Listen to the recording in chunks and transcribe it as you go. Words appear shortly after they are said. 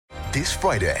This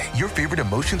Friday, your favorite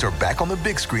emotions are back on the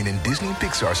big screen in Disney and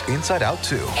Pixar's Inside Out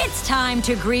 2. It's time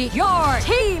to greet your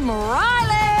Team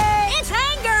Riley. It's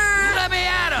anger. Let me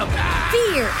at him.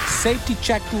 Fear. Safety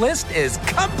checklist is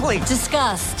complete.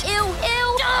 Disgust. Ew.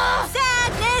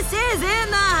 Sadness is in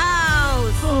the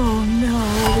house. Oh, no.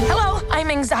 Hello, I'm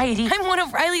anxiety. I'm one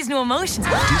of Riley's new emotions.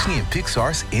 Disney and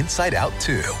Pixar's Inside Out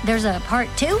 2. There's a part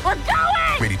 2? We're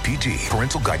going! Rated PG.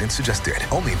 Parental guidance suggested.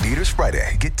 Only in theaters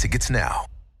Friday. Get tickets now.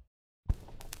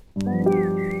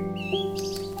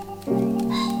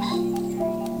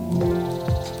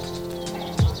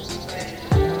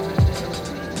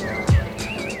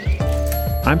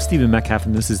 I'm Stephen Metcalf,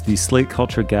 and this is the Slate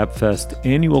Culture Gabfest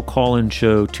annual call-in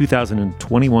show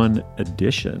 2021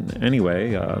 edition.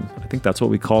 Anyway, I think that's what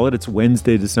we call it. It's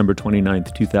Wednesday, December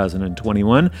 29th,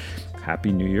 2021.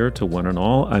 Happy New Year to one and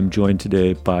all. I'm joined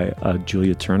today by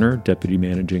Julia Turner, Deputy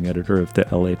Managing Editor of the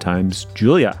LA Times.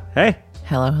 Julia, hey.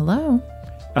 Hello.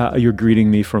 You're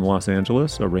greeting me from Los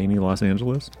Angeles, a rainy Los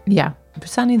Angeles? Yeah,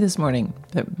 sunny this morning,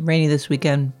 but rainy this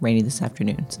weekend, rainy this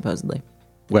afternoon, supposedly.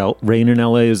 Well, rain in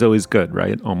LA is always good,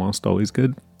 right? Almost always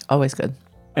good. Always good.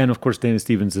 And of course, Dana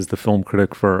Stevens is the film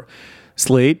critic for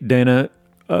Slate. Dana,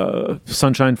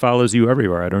 sunshine follows you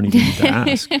everywhere. I don't even need to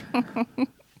ask.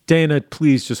 Dana,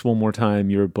 please, just one more time,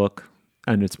 your book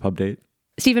and its pub date.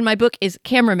 Stephen, my book is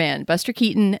Cameraman, Buster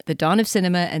Keaton, The Dawn of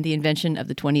Cinema and the Invention of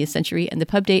the 20th Century. And the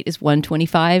pub date is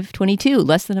 1/25/22,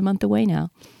 less than a month away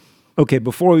now. Okay,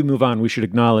 before we move on, we should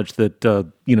acknowledge that,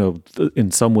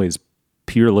 in some ways,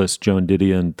 peerless Joan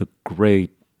Didion, the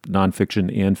great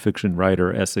nonfiction and fiction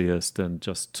writer, essayist, and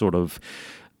just sort of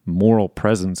moral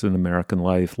presence in American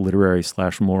life,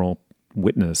 literary/moral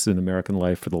witness in American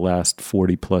life for the last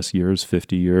 40 plus years,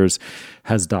 50 years,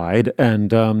 has died.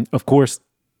 And of course,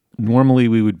 normally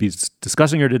we would be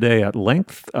discussing her today at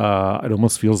length. It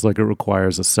almost feels like it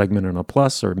requires a segment and a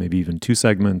plus, or maybe even two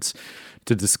segments,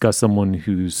 to discuss someone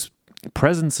whose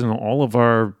presence in all of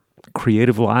our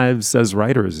creative lives as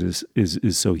writers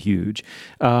is so huge.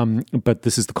 But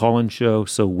this is the call-in show,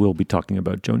 so we'll be talking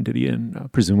about Joan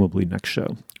Didion presumably next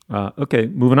show. Okay,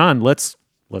 moving on. Let's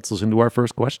listen to our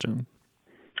first question.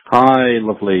 Hi,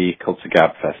 lovely Culture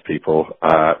Gabfest people.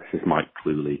 This is Mike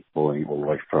Cluley calling all the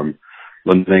way from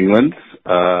London, England.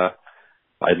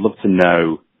 I'd love to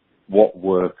know what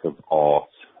work of art,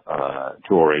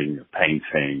 drawing,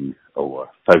 painting, or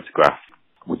photograph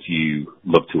would you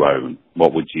love to own?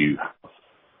 What would you have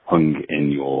hung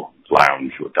in your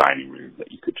lounge or dining room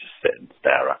that you could just sit and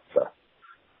stare at for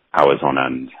hours on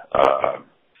end?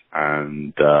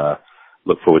 And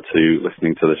look forward to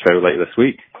listening to the show later this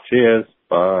week. Cheers.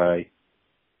 Bye.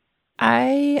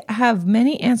 I have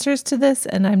many answers to this,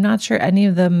 and I'm not sure any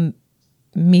of them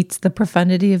meets the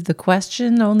profundity of the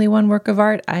question. Only one work of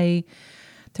art.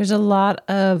 There's a lot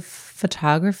of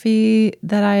photography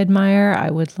that I admire. I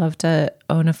would love to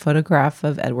own a photograph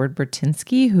of Edward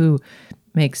Burtynsky, who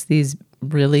makes these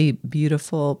really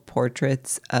beautiful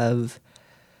portraits of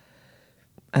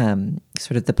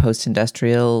sort of the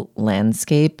post-industrial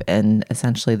landscape and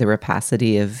essentially the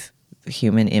rapacity of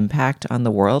human impact on the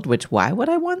world, why would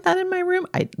I want that in my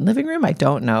living room? I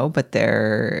don't know, but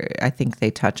I think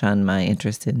they touch on my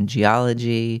interest in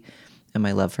geology and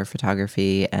my love for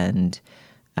photography, and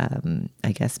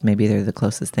I guess maybe they're the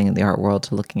closest thing in the art world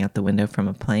to looking out the window from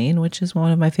a plane, which is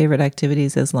one of my favorite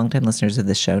activities, as longtime listeners of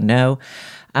this show know.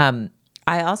 I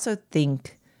also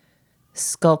think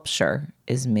sculpture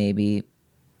is maybe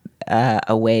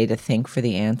a way to think for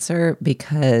the answer,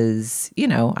 because,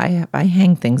 I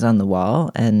hang things on the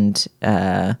wall, and,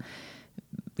 none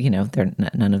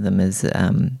of them is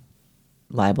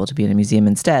liable to be in a museum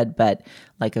instead, but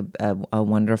like a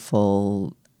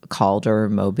wonderful Calder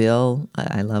mobile.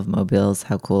 I love mobiles.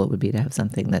 How cool it would be to have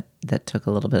something that took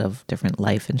a little bit of different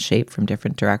life and shape from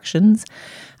different directions.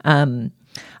 I'll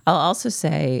also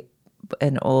say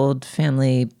an old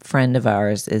family friend of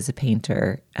ours is a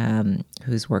painter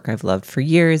whose work I've loved for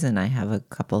years, and I have a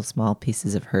couple small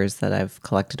pieces of hers that I've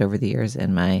collected over the years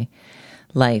in my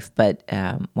life. But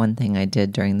one thing I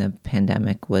did during the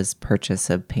pandemic was purchase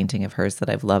a painting of hers that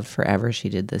I've loved forever. She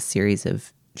did this series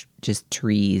of just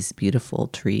trees, beautiful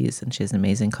trees, and she has an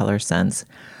amazing color sense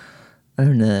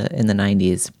in the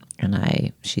 90s.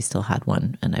 And she still had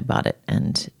one, and I bought it,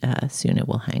 and soon it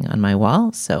will hang on my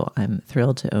wall. So I'm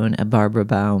thrilled to own a Barbara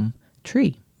Baum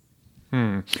tree.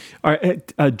 All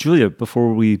right, Julia,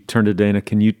 before we turn to Dana,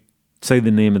 can you say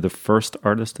the name of the first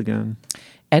artist again?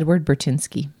 Edward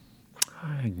Burtynsky.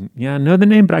 Yeah, I know the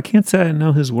name, but I can't say I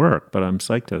know his work, but I'm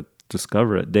psyched to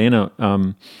discover it. Dana,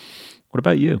 what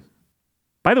about you?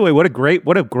 By the way, what a great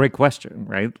question,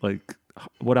 right? Like,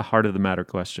 what a heart of the matter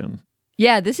question.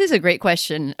 Yeah, this is a great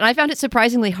question. And I found it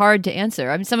surprisingly hard to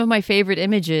answer. I mean, some of my favorite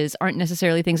images aren't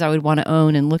necessarily things I would want to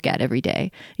own and look at every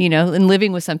day, and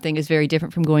living with something is very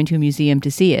different from going to a museum to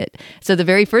see it. So the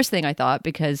very first thing I thought,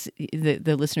 because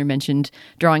the listener mentioned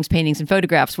drawings, paintings, and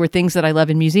photographs were things that I love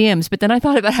in museums, but then I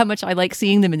thought about how much I like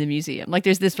seeing them in the museum. Like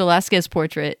there's this Velázquez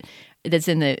portrait that's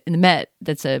in the Met.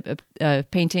 That's a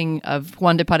painting of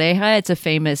Juan de Pareja. It's a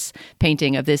famous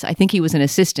painting of this. I think he was an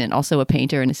assistant, also a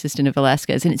painter, an assistant of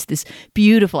Velázquez. And it's this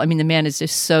beautiful, I mean, the man is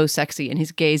just so sexy and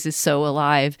his gaze is so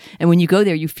alive. And when you go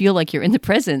there, you feel like you're in the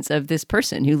presence of this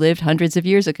person who lived hundreds of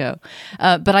years ago.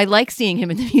 But I like seeing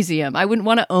him in the museum. I wouldn't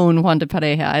want to own Juan de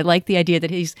Pareja. I like the idea that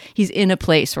he's in a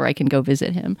place where I can go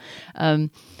visit him.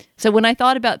 So when I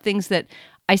thought about things that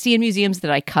I see in museums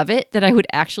that I covet, that I would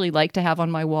actually like to have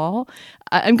on my wall,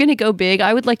 I'm going to go big.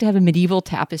 I would like to have a medieval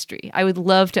tapestry. I would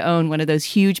love to own one of those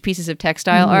huge pieces of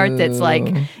textile art that's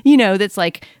like, that's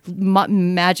like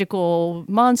magical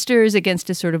monsters against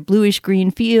a sort of bluish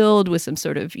green field with some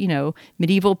sort of,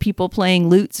 medieval people playing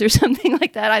lutes or something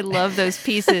like that. I love those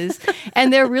pieces.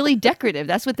 And they're really decorative.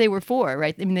 That's what they were for,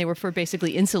 right? I mean, they were for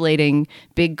basically insulating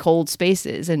big cold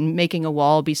spaces and making a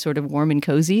wall be sort of warm and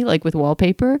cozy, like with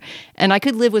wallpaper. And I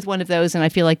could live with one of those. And I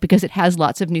feel like because it has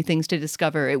lots of new things to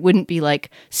discover, it wouldn't be like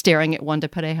staring at Juan de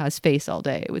Pareja's face all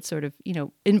day. It would sort of,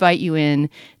 invite you in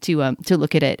to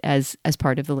look at it as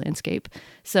part of the landscape.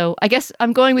 So I guess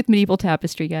I'm going with medieval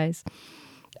tapestry, guys.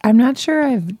 I'm not sure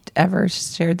I've ever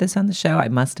shared this on the show. I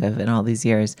must have in all these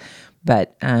years.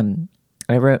 But I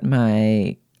wrote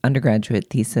my undergraduate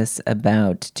thesis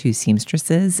about two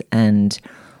seamstresses, and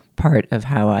part of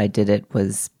how I did it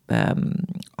was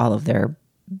all of their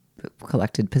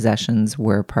collected possessions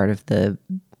were part of the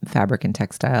fabric and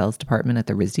textiles department at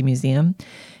the RISD Museum.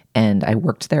 And I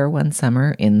worked there one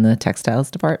summer in the textiles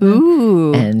department.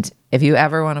 Ooh. And if you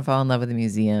ever want to fall in love with a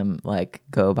museum, like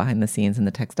go behind the scenes in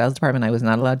the textiles department. I was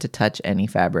not allowed to touch any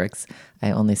fabrics. I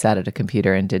only sat at a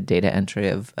computer and did data entry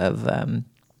of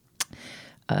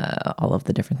all of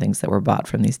the different things that were bought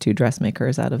from these two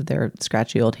dressmakers out of their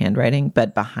scratchy old handwriting.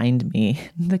 But behind me,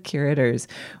 the curators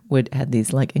had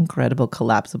these like incredible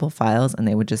collapsible files, and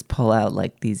they would just pull out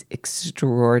like these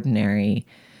extraordinary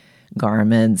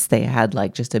garments. They had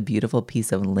like just a beautiful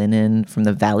piece of linen from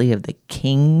the Valley of the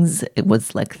Kings. It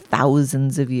was like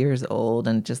thousands of years old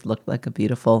and just looked like a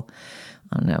beautiful,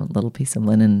 I don't know, little piece of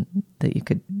linen that you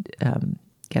could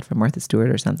get from Martha Stewart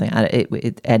or something.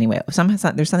 Anyway,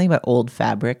 somehow there's something about old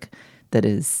fabric that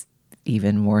is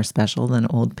even more special than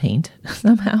old paint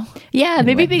somehow. Yeah,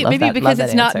 anyway, maybe because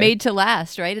it's not answer. made to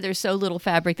last, right? There's so little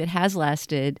fabric that has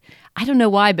lasted. I don't know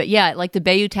why, but yeah, like the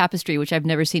Bayeux Tapestry, which I've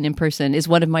never seen in person, is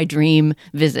one of my dream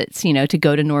visits, to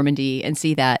go to Normandy and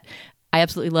see that. I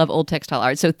absolutely love old textile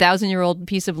art. So 1,000-year-old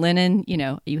piece of linen,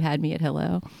 you had me at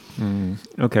hello.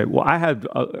 Okay. Well, I had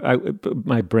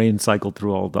my brain cycled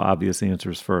through all the obvious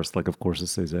answers first, like of course a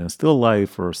Cézanne Still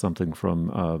Life or something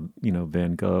from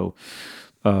Van Gogh,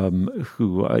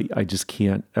 who I just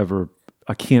can't ever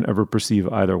perceive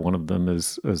either one of them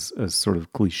as sort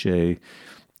of cliche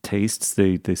tastes.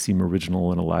 They seem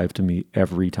original and alive to me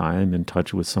every time, in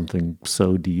touch with something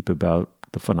so deep about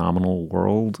the phenomenal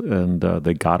world, and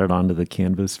they got it onto the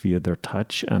canvas via their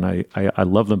touch, and I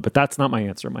love them. But that's not my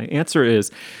answer. My answer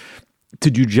is,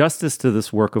 to do justice to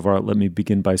this work of art, let me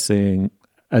begin by saying,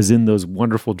 as in those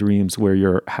wonderful dreams where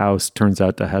your house turns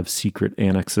out to have secret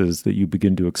annexes that you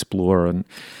begin to explore, and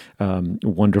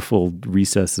wonderful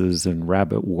recesses and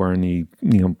rabbit warren-y,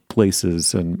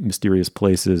 places and mysterious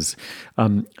places.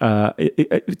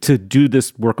 To do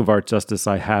this work of art justice,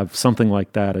 I have something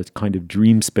like that, a kind of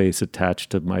dream space attached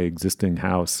to my existing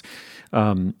house.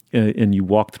 And you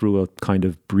walk through a kind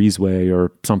of breezeway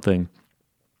or something,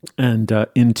 and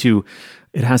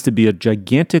it has to be a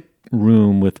gigantic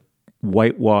room with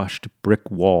whitewashed brick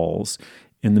walls,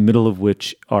 in the middle of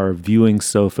which are viewing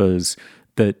sofas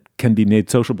that can be made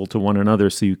sociable to one another,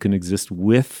 so you can exist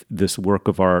with this work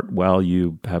of art while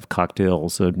you have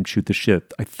cocktails and shoot the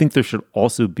shit. I think there should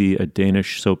also be a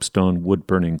Danish soapstone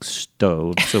wood-burning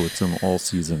stove, so it's an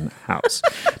all-season house.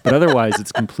 But otherwise,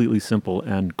 it's completely simple,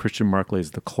 and Christian Marclay's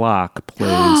The Clock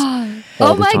plays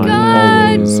all the my time.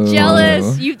 God,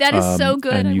 jealous! That is so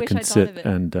good. And I you wish can I thought sit of it.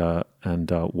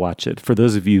 and watch it. For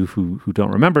those of you who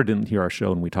don't remember, didn't hear our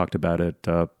show, and we talked about it,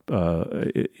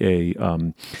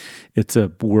 it's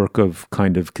a work of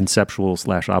kind of conceptual /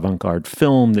 avant-garde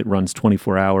film that runs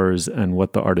 24 hours, and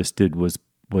what the artist did was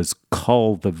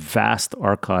cull the vast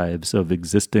archives of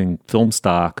existing film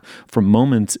stock from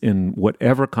moments in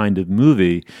whatever kind of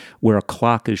movie where a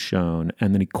clock is shown,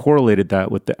 and then he correlated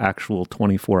that with the actual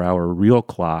 24-hour real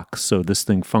clock, so this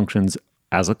thing functions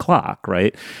as a clock,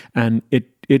 right? And it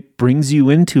it brings you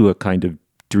into a kind of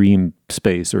dream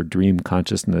space or dream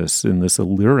consciousness in this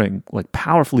alluring, like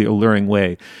powerfully alluring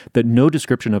way that no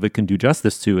description of it can do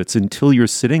justice to. It's not until you're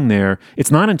sitting there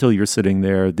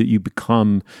that you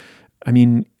become,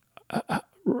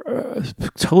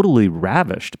 totally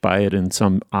ravished by it in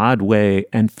some odd way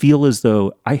and feel as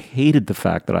though I hated the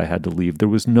fact that I had to leave. There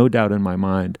was no doubt in my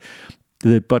mind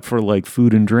that but for like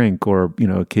food and drink or,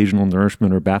 occasional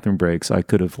nourishment or bathroom breaks, I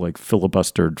could have like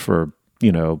filibustered for,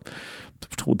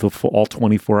 all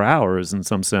 24 hours in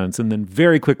some sense. And then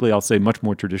very quickly, I'll say much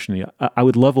more traditionally, I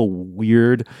would love a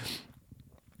weird,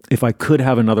 if I could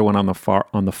have another one on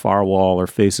the far wall or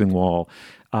facing wall,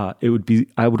 I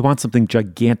would want something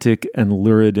gigantic and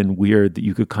lurid and weird that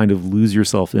you could kind of lose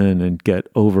yourself in and get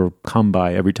overcome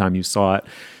by every time you saw it.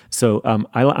 So I'm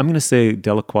going to say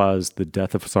Delacroix's The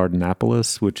Death of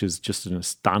Sardanapalus, which is just an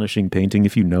astonishing painting.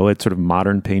 If you know it, sort of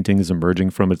modern painting is emerging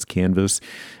from its canvas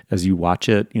as you watch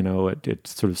it. It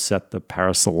sort of set the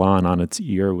Paris Salon on its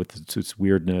ear with its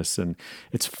weirdness and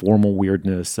its formal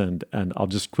weirdness. And I'll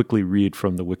just quickly read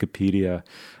from the Wikipedia.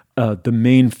 The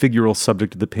main figural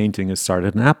subject of the painting is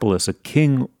Sardanapalus, a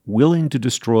king willing to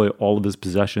destroy all of his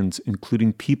possessions,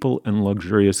 including people and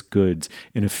luxurious goods,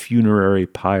 in a funerary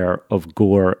pyre of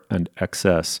gore and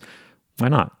excess. Why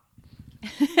not?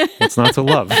 What's not to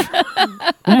love?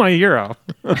 My hero.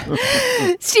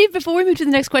 Steve, before we move to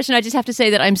the next question, I just have to say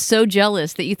that I'm so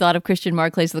jealous that you thought of Christian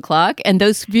Marclay's The Clock, and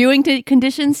those viewing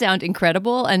conditions sound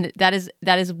incredible, and that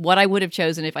is what I would have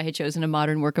chosen if I had chosen a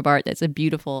modern work of art. That's a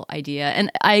beautiful idea, and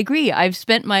I agree. I've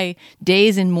spent my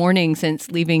days and mornings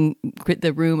since leaving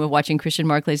the room of watching Christian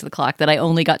Marclay's The Clock that I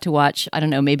only got to watch, I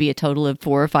don't know, maybe a total of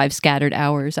 4 or 5 scattered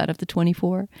hours out of the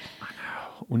 24.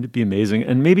 Wouldn't it be amazing?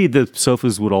 And maybe the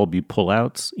sofas would all be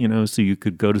pullouts, so you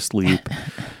could go to sleep.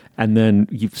 And then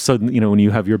when you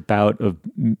have your bout of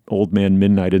old man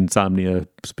midnight insomnia,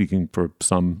 speaking for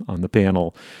some on the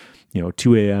panel,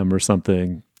 2 a.m. or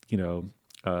something,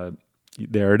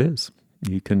 there it is.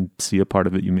 You can see a part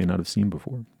of it you may not have seen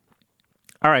before.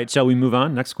 All right, shall we move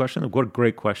on? Next question. What a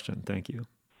great question. Thank you.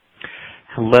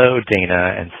 Hello,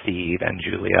 Dana and Steve and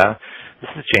Julia. This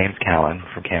is James Callan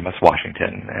from Camas,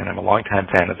 Washington, and I'm a longtime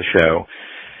fan of the show.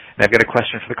 And I've got a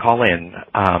question for the call-in,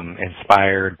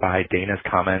 inspired by Dana's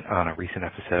comment on a recent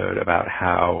episode about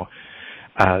how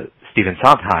Stephen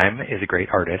Sondheim is a great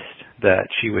artist that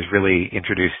she was really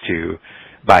introduced to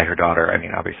by her daughter. I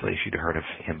mean, obviously she'd heard of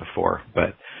him before,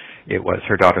 but it was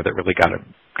her daughter that really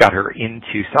got her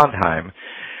into Sondheim.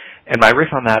 And my riff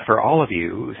on that for all of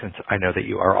you, since I know that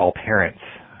you are all parents,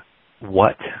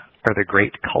 what are the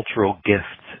great cultural gifts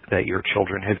that your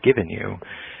children have given you?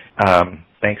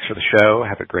 Thanks for the show.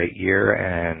 Have a great year,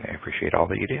 and I appreciate all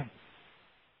that you do.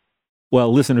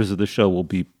 Well, listeners of the show will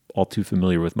be all too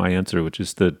familiar with my answer, which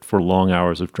is that for long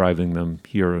hours of driving them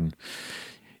here and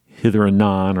hither and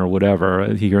non or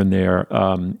whatever, here and there,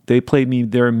 they played me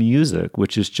their music,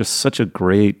 which is just such a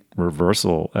great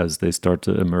reversal as they start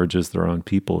to emerge as their own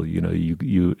people.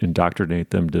 You indoctrinate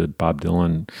them to Bob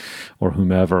Dylan or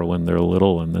whomever when they're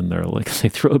little, and then they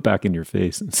throw it back in your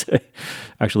face and say,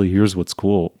 actually, here's what's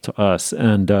cool to us.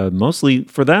 And mostly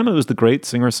for them, it was the great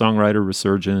singer-songwriter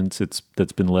resurgence.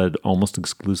 That's been led almost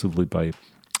exclusively by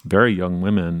very young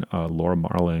women, Laura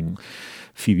Marling,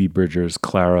 Phoebe Bridgers,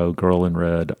 Claro, Girl in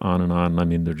Red, on and on. I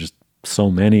mean, there are just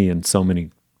so many and so many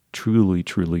truly,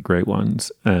 truly great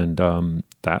ones. And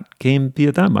that came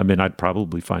via them. I mean, I'd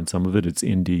probably find some of it. It's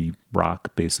indie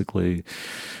rock, basically.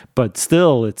 But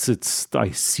still, I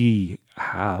see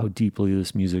how deeply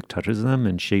this music touches them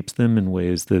and shapes them in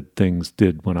ways that things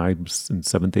did when I was in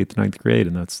 7th, 8th, 9th grade.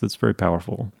 And that's very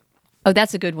powerful. Oh,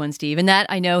 that's a good one, Steve. And that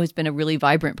I know has been a really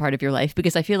vibrant part of your life,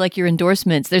 because I feel like your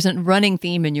endorsements, there's a running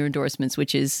theme in your endorsements,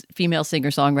 which is female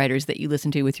singer-songwriters that you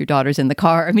listen to with your daughters in the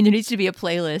car. I mean, there needs to be a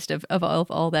playlist of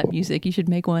all that music. You should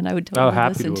make one. I would totally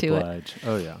listen to it.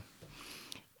 Oh, yeah.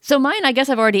 So mine, I guess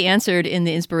I've already answered in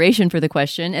the inspiration for the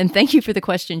question. And thank you for the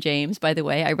question, James, by the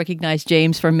way. I recognize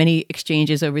James from many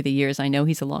exchanges over the years. I know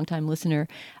he's a longtime listener.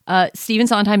 Stephen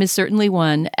Sondheim is certainly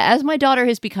one. As my daughter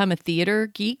has become a theater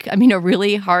geek, I mean, a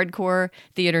really hardcore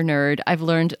theater nerd, I've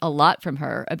learned a lot from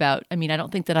her about, I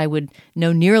don't think that I would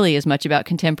know nearly as much about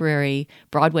contemporary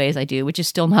Broadway as I do, which is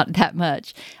still not that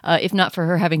much, if not for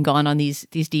her having gone on these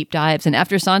deep dives. And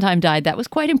after Sondheim died, that was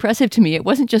quite impressive to me. It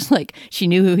wasn't just like she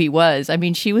knew who he was. I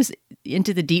mean, she she was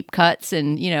into the deep cuts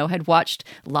and, had watched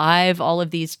live all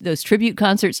of those tribute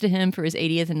concerts to him for his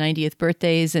 80th and 90th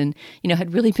birthdays and,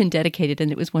 had really been dedicated.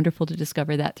 And it was wonderful to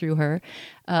discover that through her.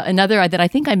 Another that I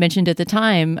think I mentioned at the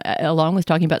time, along with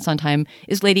talking about Sondheim,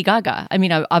 is Lady Gaga. I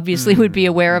mean, I obviously would be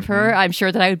aware of her. I'm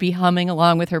sure that I would be humming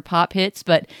along with her pop hits,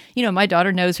 but, my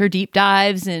daughter knows her deep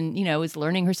dives and, is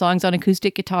learning her songs on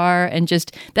acoustic guitar. And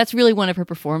just, that's really one of her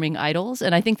performing idols.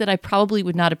 And I think that I probably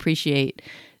would not appreciate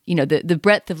the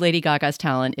breadth of Lady Gaga's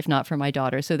talent, if not for my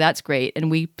daughter. So that's great.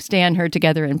 And we stand her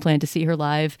together and plan to see her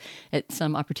live at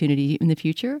some opportunity in the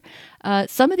future.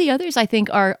 Some of the others, I think,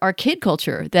 are kid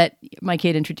culture that my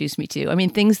kid introduced me to. I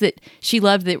mean, things that she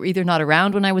loved that were either not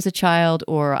around when I was a child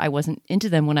or I wasn't into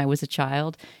them when I was a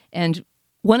child. And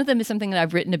one of them is something that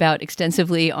I've written about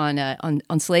extensively on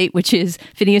Slate, which is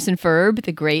Phineas and Ferb,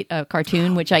 the great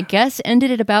cartoon, which I guess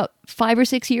ended at about 5 or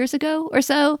 6 years ago or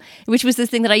so, which was this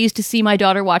thing that I used to see my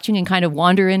daughter watching and kind of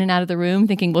wander in and out of the room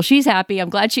thinking, well, she's happy. I'm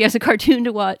glad she has a cartoon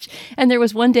to watch. And there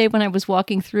was one day when I was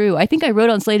walking through, I think I wrote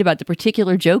on Slate about the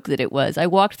particular joke that it was. I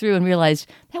walked through and realized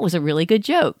that was a really good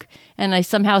joke. And I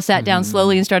somehow sat down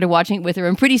slowly and started watching it with her.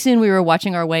 And pretty soon we were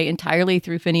watching our way entirely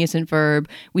through Phineas and Ferb.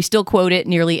 We still quote it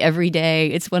nearly every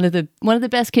day. It's one of the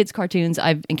best kids cartoons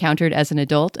I've encountered as an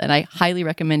adult. And I highly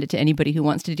recommend it to anybody who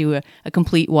wants to do a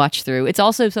complete watch through. It's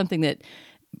also something that,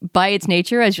 by its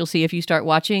nature, as you'll see if you start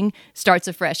watching, starts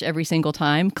afresh every single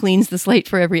time, cleans the slate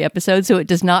for every episode. So it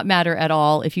does not matter at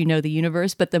all if you know the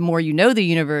universe, but the more you know the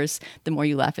universe, the more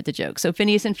you laugh at the jokes. So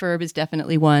Phineas and Ferb is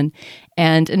definitely one.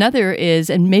 And another is,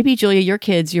 and maybe Julia,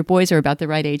 your boys are about the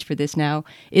right age for this now,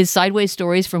 is Sideways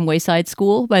Stories from Wayside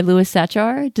School by Louis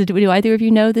Sachar. Do either of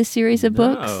you know this series of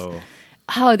books?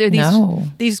 Oh, they're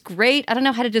these great, I don't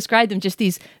know how to describe them, just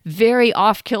these very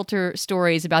off-kilter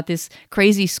stories about this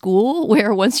crazy school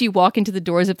where once you walk into the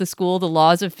doors of the school, the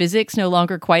laws of physics no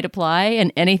longer quite apply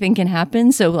and anything can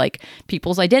happen. So like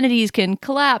people's identities can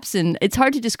collapse and it's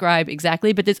hard to describe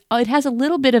exactly, but it has a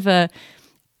little bit of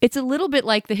it's a little bit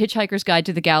like the Hitchhiker's Guide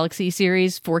to the Galaxy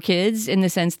series for kids in the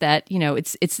sense that,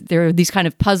 there are these kind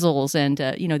of puzzles and,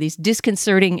 these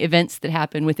disconcerting events that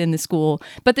happen within the school.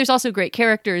 But there's also great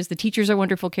characters. The teachers are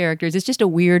wonderful characters. It's just a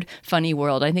weird, funny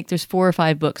world. I think there's 4 or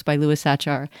 5 books by Louis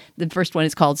Sachar. The first one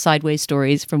is called Sideways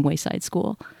Stories from Wayside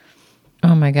School.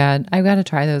 Oh my God. I've got to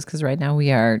try those because right now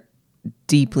we are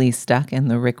deeply stuck in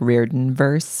the Rick Riordan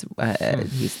verse.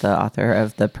 He's the author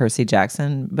of the Percy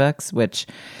Jackson books, which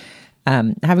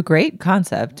have a great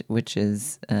concept, which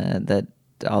is that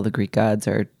all the Greek gods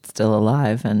are still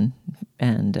alive and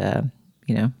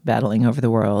battling over the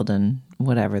world and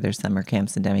whatever. There's summer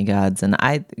camps and demigods, and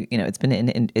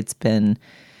it's been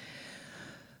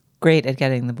great at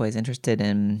getting the boys interested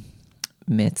in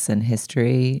myths and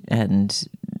history and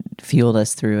fueled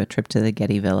us through a trip to the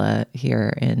Getty Villa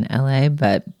here in LA,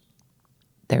 but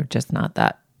they're just not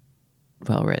that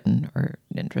well written or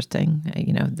interesting.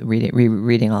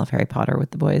 Reading all of Harry Potter with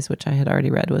the boys, which I had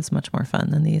already read, was much more fun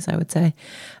than these, I would say.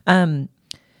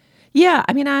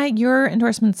 Your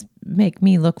endorsements make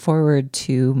me look forward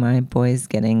to my boys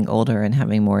getting older and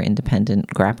having more independent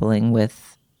grappling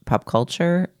with pop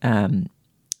culture.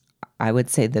 I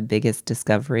would say the biggest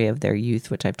discovery of their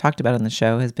youth, which I've talked about on the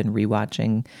show, has been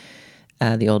rewatching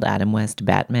the old Adam West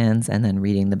Batmans and then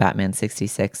reading the Batman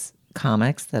 66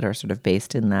 comics that are sort of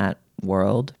based in that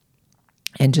world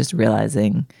and just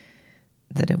realizing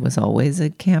that it was always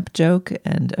a camp joke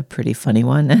and a pretty funny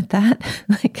one at that.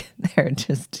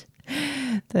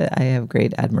 I have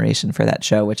great admiration for that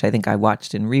show, which I think I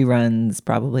watched in reruns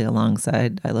probably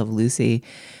alongside I Love Lucy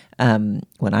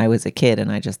when I was a kid,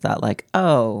 and I just thought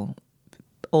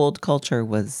old culture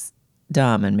was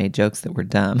dumb and made jokes that were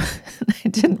dumb. I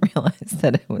didn't realize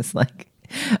that it was like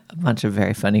a bunch of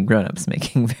very funny grown-ups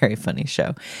making very funny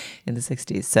show in the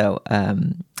 60s. So,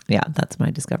 that's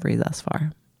my discovery thus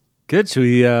far. Good. Should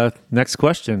we, next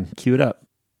question, cue it up.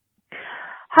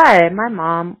 Hi, my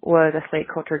mom was a Slate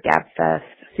Culture Gabfest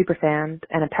superfan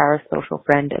and a parasocial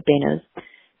friend at Dana's.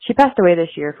 She passed away this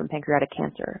year from pancreatic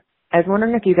cancer. I was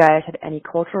wondering if you guys had any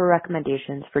cultural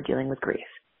recommendations for dealing with grief.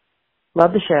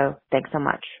 Love the show. Thanks so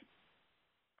much.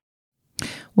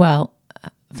 Well,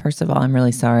 first of all, I'm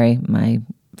really sorry. My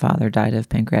father died of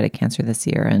pancreatic cancer this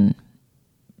year, and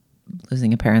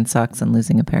losing a parent sucks, and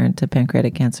losing a parent to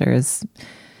pancreatic cancer is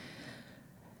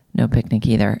no picnic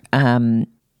either.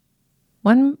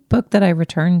 One book that I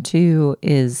returned to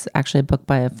is actually a book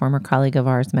by a former colleague of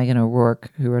ours, Megan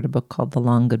O'Rourke, who wrote a book called The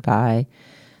Long Goodbye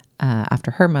after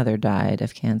her mother died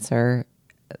of cancer,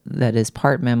 that is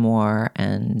part memoir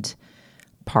and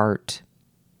part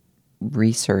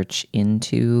research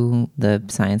into the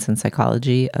science and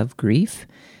psychology of grief.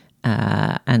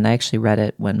 And I actually read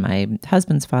it when my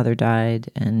husband's father died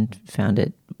and found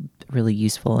it really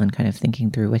useful in kind of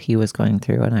thinking through what he was going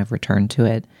through. And I've returned to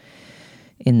it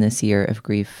in this year of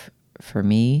grief for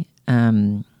me.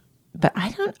 But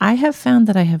I have found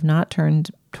that I have not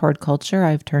turned toward culture.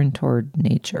 I've turned toward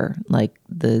nature. Like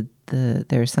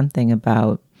there's something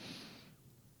about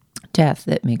death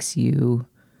that makes you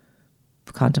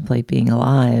contemplate being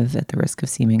alive at the risk of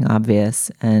seeming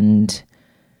obvious. And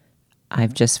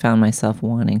I've just found myself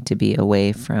wanting to be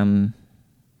away from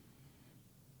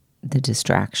the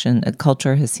distraction.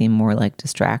 Culture has seemed more like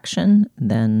distraction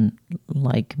than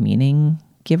like meaning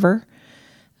giver.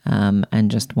 And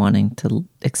just wanting to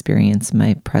experience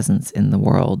my presence in the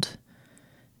world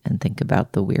and think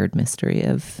about the weird mystery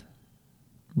of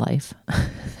life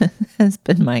has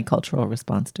been my cultural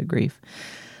response to grief.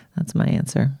 That's my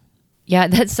answer. Yeah,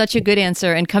 that's such a good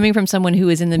answer. And coming from someone who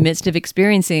is in the midst of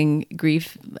experiencing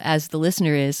grief, as the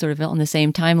listener is, sort of on the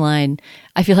same timeline,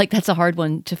 I feel like that's a hard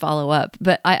one to follow up.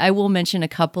 But I will mention a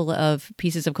couple of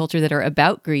pieces of culture that are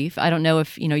about grief. I don't know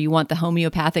if you want the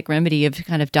homeopathic remedy of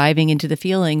kind of diving into the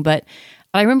feeling, but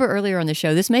I remember earlier on the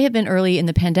show, this may have been early in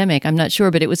the pandemic, I'm not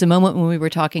sure, but it was a moment when we were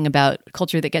talking about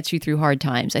culture that gets you through hard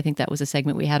times. I think that was a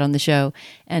segment we had on the show.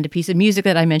 And a piece of music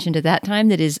that I mentioned at that time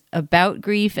that is about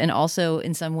grief and also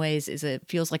in some ways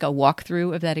feels like a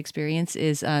walkthrough of that experience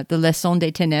is the Leçons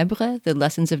des Ténèbres, The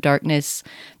Lessons of Darkness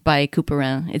by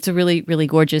Couperin. It's a really, really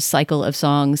gorgeous cycle of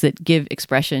songs that give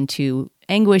expression to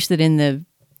anguish that in the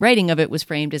writing of it was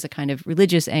framed as a kind of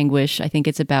religious anguish. I think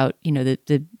it's about,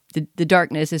 the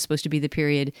darkness is supposed to be the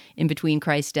period in between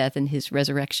Christ's death and his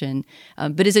resurrection,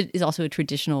 but is also a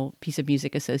traditional piece of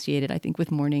music associated, I think,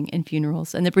 with mourning and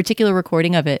funerals. And the particular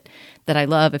recording of it that I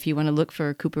love, if you want to look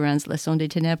for Couperin's Leçons des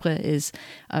Ténèbres, is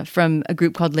from a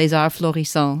group called Les Arts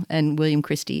Florissants, and William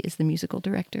Christie is the musical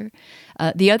director.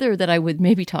 The other that I would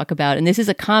maybe talk about, and this is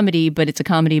a comedy, but it's a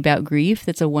comedy about grief.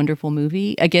 That's a wonderful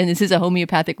movie. Again, this is a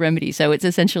homeopathic remedy, so it's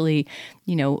essentially,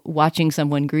 watching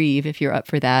someone grieve if you're up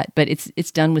for that. But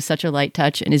it's done with such a light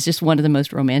touch and is just one of the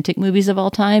most romantic movies of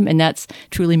all time, and that's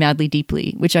Truly Madly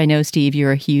Deeply, which I know, Steve,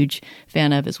 you're a huge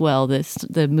fan of as well.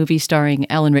 The movie starring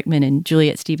Alan Rickman and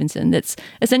Juliet Stevenson. That's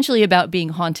essentially about being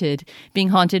haunted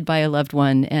by a loved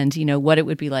one, and what it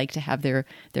would be like to have their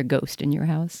ghost in your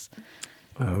house.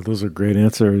 Those are great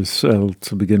answers.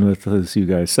 To begin with, as you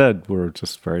guys said, we're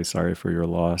just very sorry for your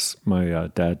loss. My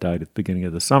dad died at the beginning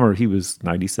of the summer. He was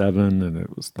 97, and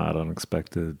it was not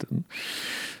unexpected. And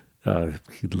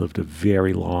he'd lived a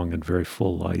very long and very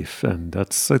full life, and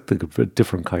that's, I think, a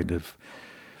different kind of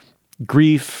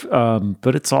grief,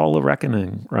 but it's all a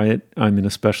reckoning, right? I mean,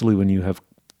 especially when you have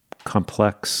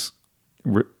complex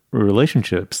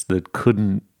relationships that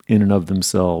couldn't, in and of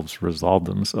themselves, resolve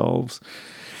themselves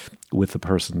with the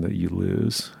person that you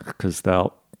lose, because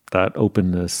that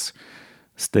openness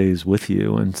stays with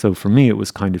you. And so for me, it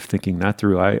was kind of thinking that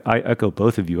through. I echo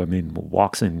both of you. I mean,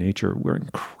 walks in nature were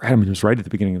incredible. I mean, it was right at the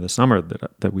beginning of the summer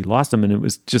that we lost him, and it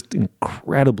was just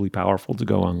incredibly powerful to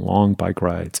go on long bike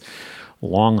rides,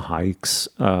 long hikes.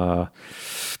 I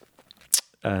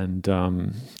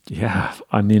mean,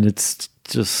 it's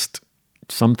just,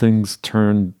 some things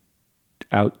turn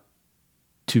out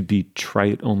to be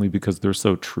trite only because they're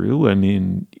so true. I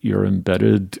mean, you're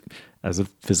embedded as a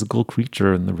physical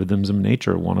creature in the rhythms of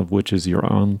nature, one of which is your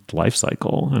own life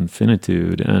cycle and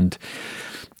finitude. And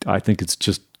I think it's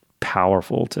just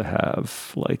powerful to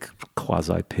have like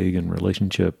quasi-pagan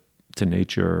relationship to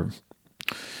nature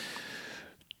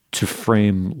to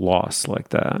frame loss like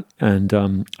that. And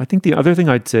I think the other thing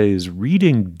I'd say is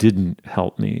reading didn't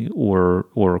help me, or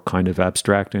kind of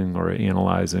abstracting or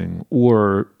analyzing,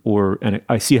 and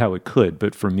I see how it could,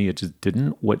 but for me it just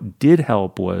didn't. What did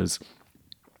help was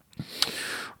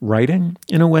writing,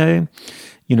 in a way.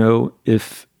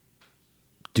 If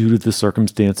due to the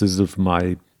circumstances of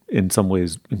my, in some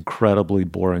ways, incredibly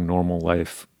boring normal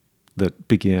life that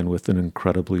began with an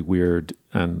incredibly weird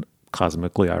and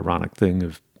cosmically ironic thing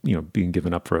of being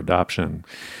given up for adoption,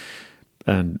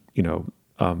 and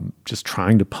just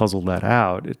trying to puzzle that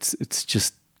out. It's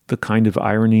just the kind of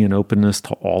irony and openness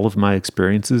to all of my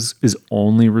experiences is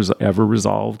only ever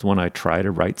resolved when I try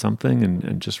to write something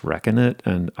and just reckon it.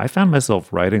 And I found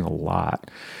myself writing a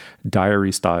lot,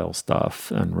 diary style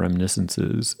stuff and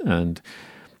reminiscences, and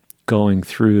going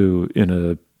through in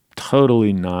a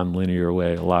totally non-linear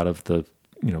way a lot of the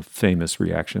famous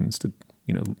reactions to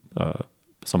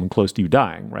someone close to you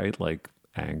dying, right? Like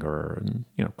anger and,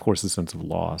 of course, a sense of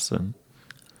loss. And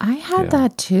I had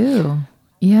that too.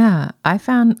 Yeah. I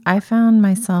found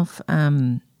myself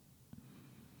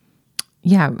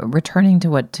Yeah, returning to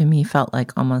what to me felt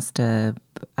like almost a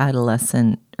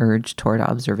adolescent urge toward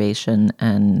observation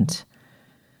and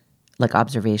like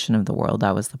observation of the world.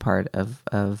 That was the part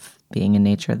of being in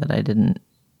nature that I didn't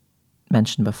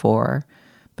mention before.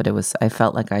 But I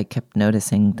felt like I kept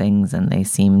noticing things and they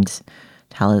seemed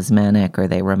talismanic, or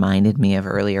they reminded me of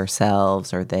earlier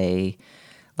selves, or they,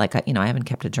 like, I haven't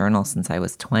kept a journal since I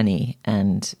was 20,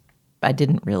 and I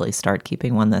didn't really start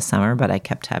keeping one this summer, but I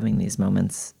kept having these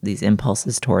moments, these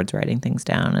impulses towards writing things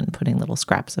down and putting little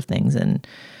scraps of things in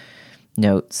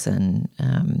notes. And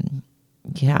I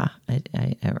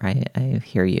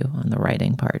hear you on the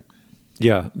writing part.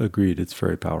 Yeah, agreed. It's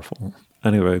very powerful.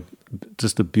 Anyway,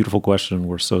 just a beautiful question.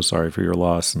 We're so sorry for your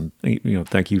loss, and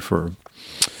thank you for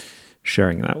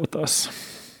sharing that with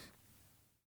us.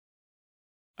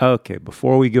 Okay,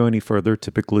 before we go any further,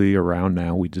 typically around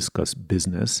now we discuss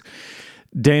business.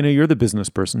 Dana, you're the business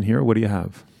person here. What do you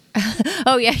have?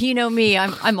 Oh yeah, you know me.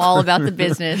 I'm all about the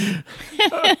business.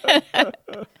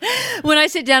 When I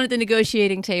sit down at the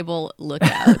negotiating table, look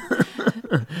out.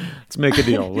 Let's make a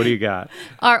deal. What do you got?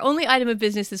 Our only item of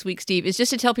business this week, Steve, is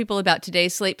just to tell people about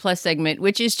today's Slate Plus segment,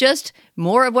 which is just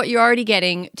more of what you're already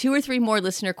getting, 2 or 3 more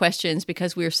listener questions,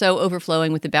 because we are so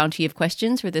overflowing with the bounty of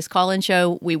questions for this call-in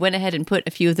show. We went ahead and put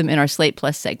a few of them in our Slate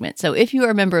Plus segment. So if you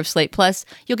are a member of Slate Plus,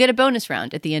 you'll get a bonus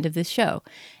round at the end of this show.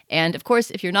 And of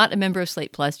course, if you're not a member of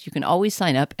Slate Plus, you can always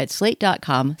sign up at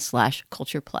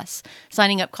slate.com/cultureplus.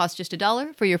 Signing up costs just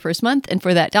 $1 for your first month. And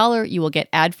for that $1, you will get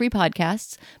ad-free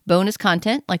podcasts, bonus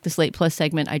content like the Slate Plus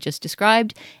segment I just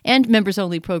described, and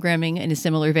members-only programming in a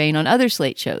similar vein on other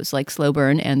Slate shows like Slow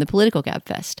Burn and the Political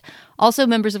Gabfest. Also,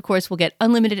 members, of course, will get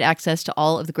unlimited access to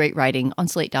all of the great writing on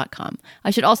Slate.com.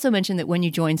 I should also mention that when you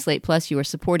join Slate Plus, you are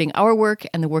supporting our work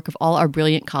and the work of all our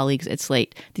brilliant colleagues at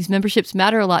Slate. These memberships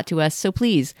matter a lot to us, so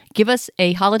please give us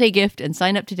a holiday gift and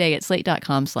sign up today at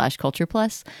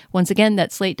slate.com/cultureplus. Once again,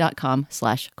 that's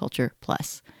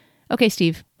slate.com/cultureplus. Okay,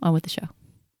 Steve, on with the show.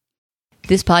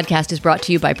 This podcast is brought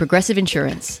to you by Progressive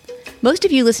Insurance. Most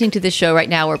of you listening to this show right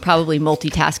now are probably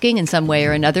multitasking in some way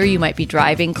or another. You might be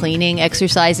driving, cleaning,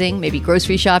 exercising, maybe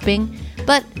grocery shopping.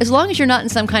 But as long as you're not in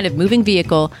some kind of moving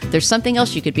vehicle, there's something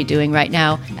else you could be doing right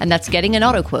now, and that's getting an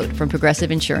auto quote from Progressive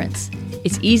Insurance.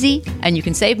 It's easy, and you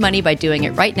can save money by doing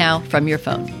it right now from your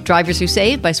phone. Drivers who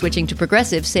save by switching to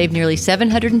Progressive save nearly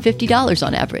 $750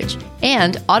 on average.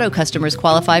 And auto customers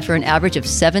qualify for an average of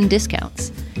 7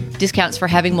 discounts. Discounts for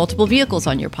having multiple vehicles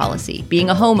on your policy, being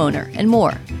a homeowner, and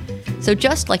more. So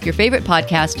just like your favorite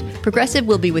podcast, Progressive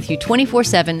will be with you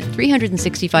 24/7,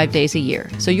 365 days a year,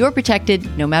 so you're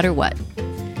protected no matter what.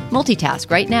 Multitask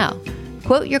right now.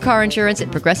 Quote your car insurance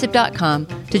at Progressive.com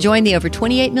to join the over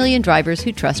 28 million drivers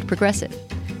who trust Progressive.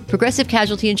 Progressive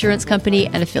Casualty Insurance Company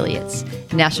and Affiliates.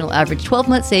 National average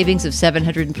 12-month savings of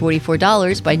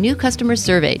 $744 by new customers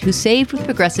surveyed who saved with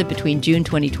Progressive between June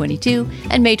 2022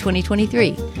 and May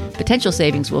 2023. Potential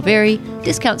savings will vary.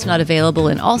 Discounts not available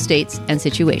in all states and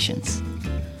situations.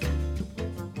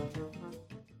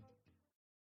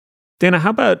 Dana, how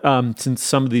about since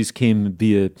some of these came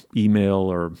via email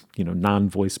or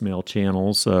non-voicemail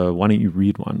channels, why don't you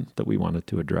read one that we wanted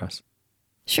to address?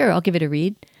 Sure, I'll give it a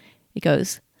read. It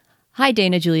goes, "Hi,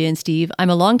 Dana, Julia, and Steve.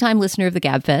 I'm a longtime listener of the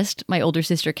Gabfest. My older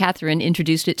sister, Catherine,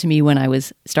 introduced it to me when I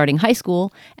was starting high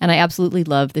school, and I absolutely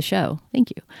love the show. Thank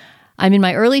you. I'm in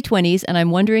my early 20s, and I'm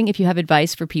wondering if you have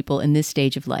advice for people in this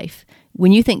stage of life.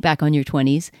 When you think back on your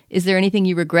 20s, is there anything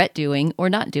you regret doing or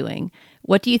not doing?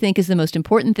 What do you think is the most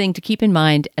important thing to keep in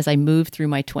mind as I move through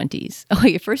my 20s?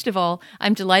 Okay, first of all,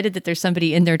 I'm delighted that there's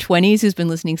somebody in their 20s who's been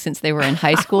listening since they were in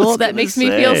high school. That makes me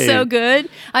feel so good.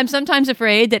 I'm sometimes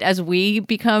afraid that as we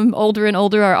become older and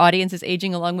older, our audience is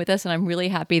aging along with us. And I'm really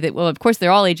happy that, well, of course,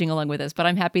 they're all aging along with us, but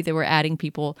I'm happy that we're adding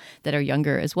people that are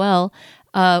younger as well.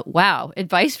 Wow.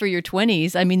 Advice for your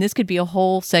 20s. I mean, this could be a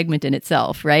whole segment in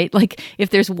itself, right? Like if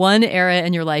there's one era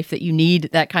in your life that you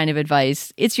need that kind of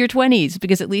advice, it's your 20s,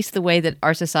 because at least the way that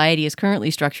our society is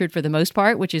currently structured for the most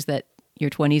part, which is that your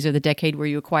 20s are the decade where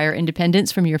you acquire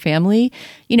independence from your family,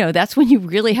 that's when you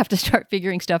really have to start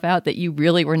figuring stuff out that you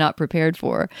really were not prepared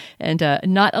for. And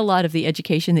not a lot of the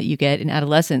education that you get in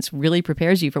adolescence really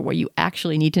prepares you for what you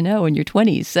actually need to know in your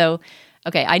 20s. So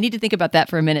okay, I need to think about that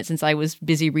for a minute since I was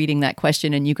busy reading that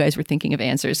question and you guys were thinking of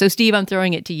answers. So, Steve, I'm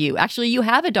throwing it to you. Actually, you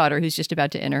have a daughter who's just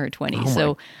about to enter her 20s.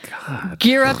 So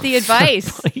gear up the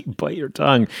advice. Bite your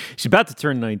tongue. She's about to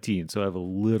turn 19, so I have a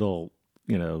little,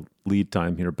 lead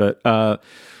time here. But I'd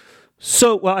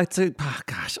say,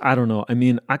 I don't know. I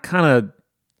mean, I kind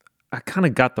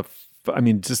of got the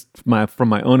just from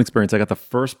my own experience, I got the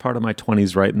first part of my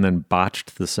 20s right and then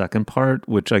botched the second part,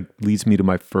 which leads me to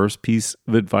my first piece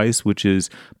of advice, which is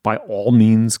by all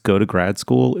means go to grad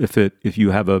school if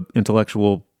you have a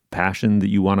intellectual passion that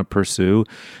you want to pursue,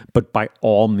 but by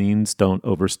all means don't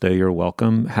overstay your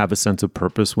welcome. Have a sense of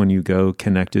purpose when you go,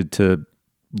 connected to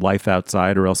life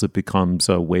outside, or else it becomes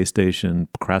a way station,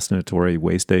 procrastinatory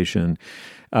way station,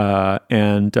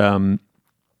 and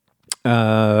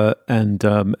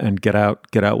get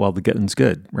out while the getting's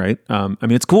good, right? I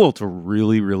mean, it's cool to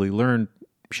really, really learn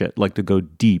shit, like to go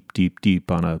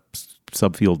deep on a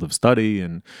subfield of study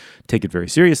and take it very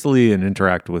seriously and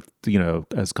interact with,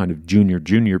 as kind of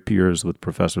junior peers with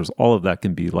professors. All of that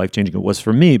can be life-changing. It was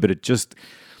for me, but it just,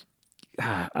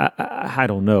 I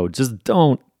don't know, just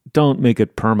don't make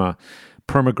it perma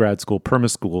grad school, perma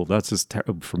school. That's just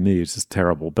for me. It's just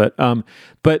terrible. But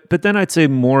then I'd say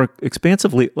more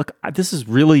expansively, look, this is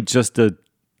really just a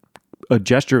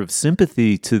gesture of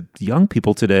sympathy to young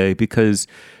people today, because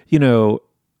it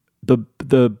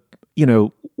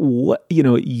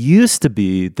used to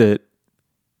be that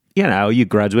you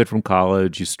graduate from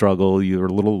college, you struggle, you're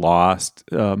a little lost,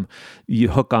 you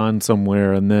hook on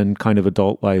somewhere, and then kind of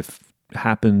adult life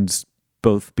happens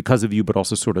both because of you, but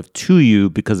also sort of to you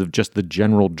because of just the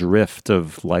general drift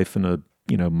of life in a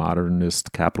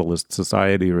modernist capitalist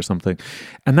society or something.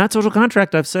 And that social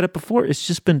contract, I've said it before, it's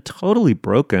just been totally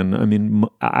broken. I mean,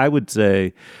 I would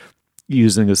say,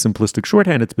 using a simplistic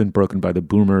shorthand, it's been broken by the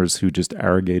boomers who just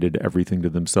arrogated everything to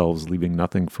themselves, leaving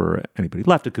nothing for anybody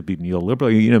left. It could be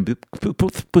neoliberal,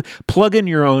 plug in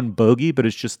your own bogey, but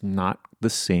it's just not the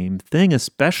same thing,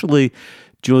 especially,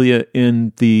 Julia,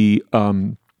 in the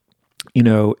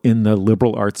in the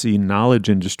liberal artsy knowledge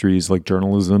industries like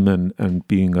journalism and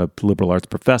being a liberal arts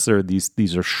professor.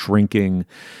 These are shrinking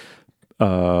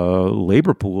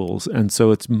labor pools, and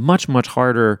so it's much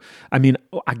harder. I mean,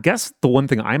 I guess the one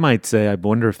thing I might say, I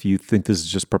wonder if you think this is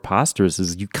just preposterous,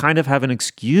 is you kind of have an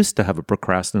excuse to have a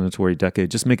procrastinatory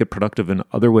decade. Just make it productive in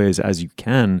other ways as you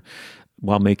can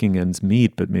while making ends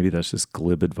meet. But maybe that's just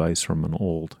glib advice from an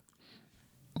old.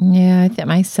 Yeah,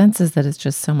 my sense is that it's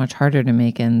just so much harder to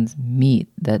make ends meet,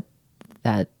 that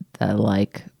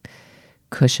like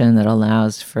cushion that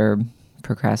allows for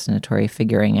procrastinatory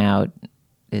figuring out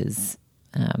is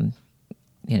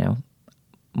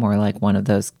more like one of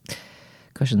those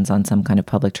cushions on some kind of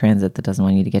public transit that doesn't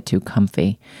want you to get too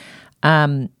comfy.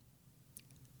 My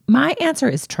answer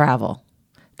is travel,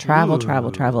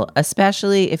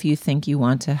 especially if you think you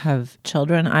want to have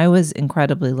children. I was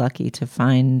incredibly lucky to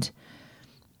find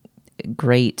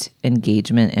great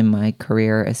engagement in my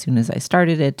career as soon as I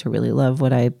started it, to really love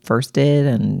what I first did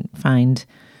and find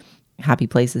happy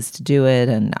places to do it.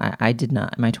 And I did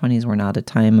not, my 20s were not a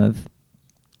time of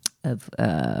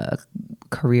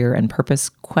career and purpose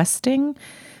questing,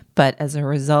 but as a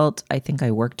result, I think I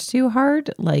worked too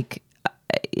hard.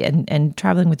 And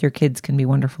traveling with your kids can be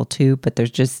wonderful too, but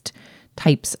there's just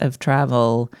types of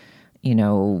travel,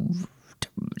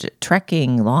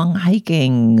 trekking, long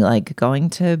hiking, like going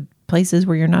to places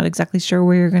where you're not exactly sure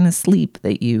where you're going to sleep,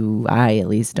 that I at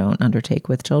least don't undertake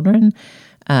with children.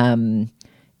 And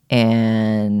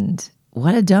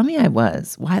what a dummy I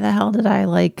was. Why the hell did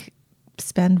I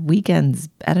spend weekends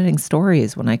editing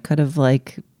stories when I could have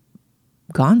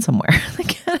gone somewhere?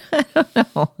 I don't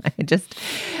know. I just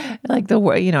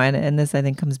and this I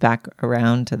think comes back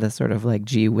around to the sort of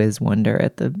gee whiz wonder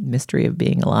at the mystery of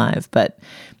being alive. But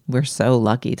we're so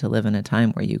lucky to live in a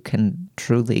time where you can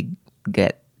truly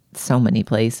get so many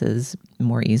places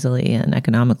more easily and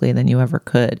economically than you ever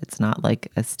could. It's not like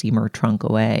a steamer trunk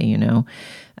away,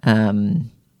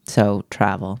 So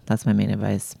travel, that's my main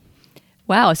advice.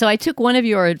 Wow. So I took one of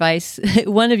your advice,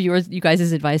 you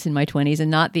guys' advice in my 20s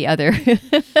and not the other.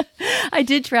 I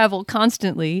did travel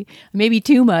constantly, maybe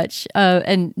too much,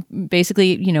 and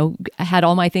basically, had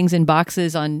all my things in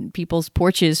boxes on people's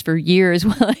porches for years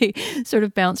while I sort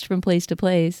of bounced from place to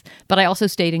place. But I also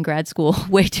stayed in grad school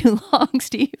way too long,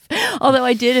 Steve. Although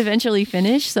I did eventually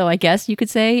finish, so I guess you could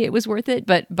say it was worth it.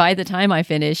 But by the time I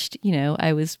finished,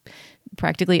 I was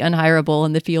practically unhireable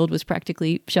and the field was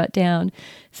practically shut down.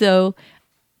 So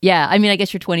yeah, I mean, I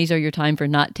guess your 20s are your time for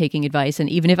not taking advice. And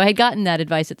even if I had gotten that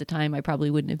advice at the time, I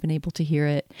probably wouldn't have been able to hear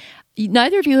it.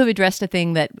 Neither of you have addressed a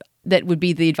thing that would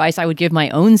be the advice I would give my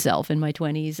own self in my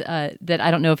 20s, that I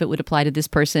don't know if it would apply to this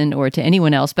person or to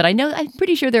anyone else. But I'm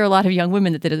pretty sure there are a lot of young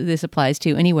women that this applies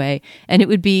to anyway. And it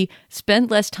would be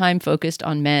spend less time focused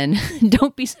on men.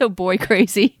 Don't be so boy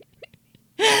crazy.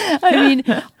 I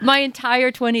mean, my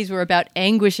entire 20s were about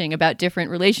anguishing about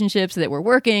different relationships that were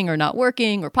working or not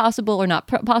working or possible or not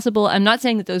possible. I'm not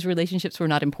saying that those relationships were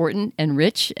not important and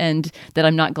rich and that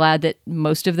I'm not glad that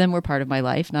most of them were part of my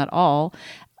life, not all.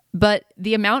 But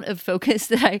the amount of focus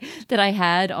that I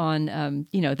had on,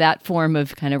 that form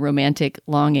of kind of romantic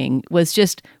longing was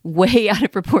just way out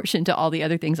of proportion to all the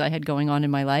other things I had going on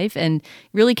in my life, and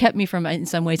really kept me from, in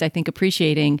some ways, I think,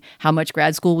 appreciating how much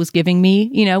grad school was giving me.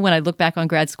 You know, when I look back on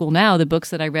grad school now, the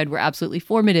books that I read were absolutely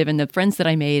formative, and the friends that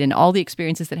I made, and all the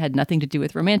experiences that had nothing to do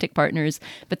with romantic partners.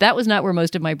 But that was not where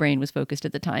most of my brain was focused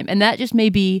at the time. And that just may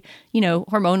be,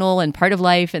 hormonal and part of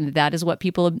life, and that is what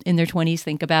people in their 20s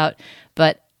think about.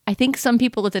 But I think some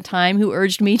people at the time who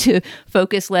urged me to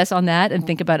focus less on that and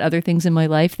think about other things in my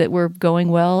life that were going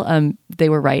well, they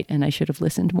were right, and I should have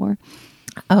listened more.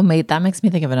 Oh, mate, that makes me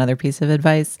think of another piece of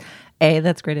advice.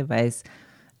 That's great advice.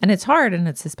 And it's hard, and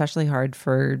it's especially hard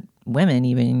for women,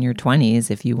 even in your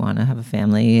 20s, if you want to have a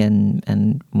family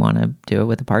and want to do it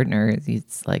with a partner.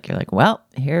 It's like, you're like, well,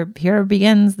 here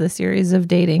begins the series of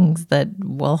datings that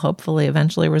will hopefully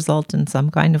eventually result in some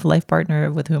kind of life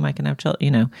partner with whom I can have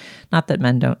children. Not that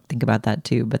men don't think about that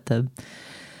too, but the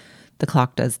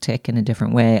clock does tick in a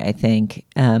different way, I think.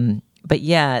 But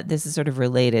yeah, this is sort of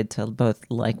related to both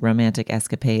like romantic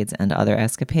escapades and other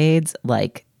escapades.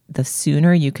 Like, the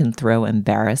sooner you can throw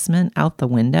embarrassment out the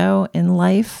window in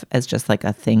life as just like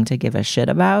a thing to give a shit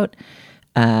about,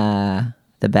 the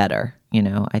better.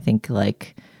 I think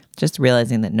like just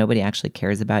realizing that nobody actually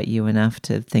cares about you enough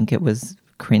to think it was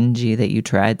cringy that you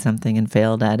tried something and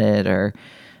failed at it, or,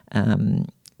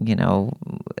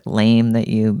 lame that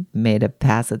you made a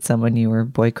pass at someone you were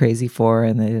boy crazy for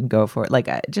and they didn't go for it. Like,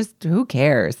 just who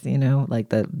cares?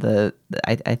 Like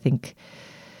I think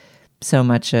so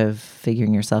much of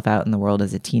figuring yourself out in the world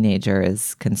as a teenager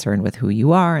is concerned with who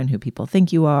you are and who people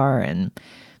think you are. And,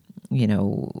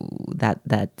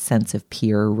 that sense of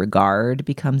peer regard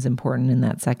becomes important in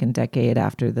that second decade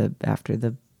after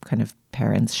the kind of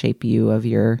parents shape you of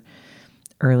your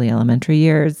early elementary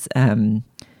years.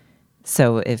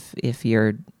 So if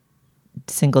your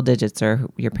single digits are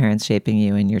your parents shaping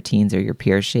you and your teens are your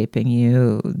peers shaping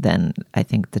you, then I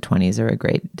think the 20s are a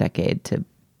great decade to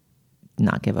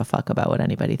not give a fuck about what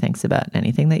anybody thinks about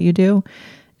anything that you do.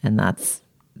 And that's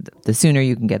the sooner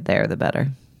you can get there, the better.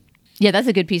 Yeah, that's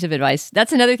a good piece of advice.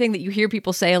 That's another thing that you hear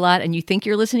people say a lot, and you think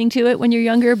you're listening to it when you're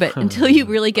younger, but until you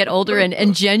really get older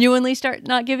and genuinely start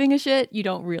not giving a shit, you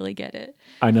don't really get it.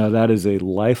 I know that is a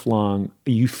lifelong,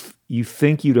 you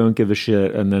think you don't give a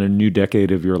shit, and then a new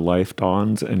decade of your life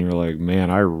dawns, and you're like,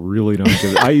 man, I really don't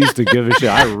give I used to give a shit.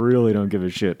 I really don't give a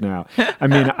shit now. I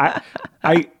mean,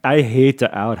 I hate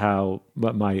to out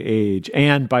my age.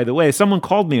 And by the way, someone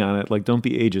called me on it, like, don't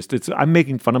be ageist. I'm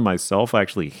making fun of myself. I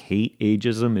actually hate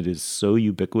ageism. It is so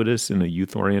ubiquitous in a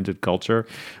youth-oriented culture.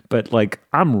 But like,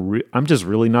 I'm just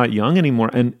really not young anymore.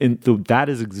 And that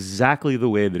is exactly the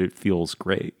way that it feels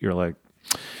great. You're like,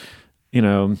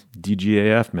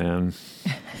 DGAF, man.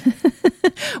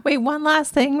 Wait, one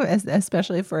last thing,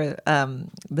 especially for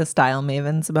the style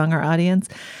mavens among our audience.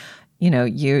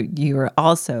 You are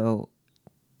also,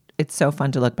 it's so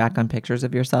fun to look back on pictures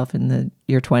of yourself in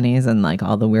your 20s and like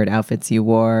all the weird outfits you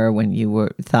wore when you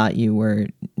thought you were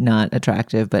not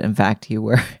attractive, but in fact you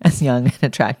were as young and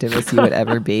attractive as you would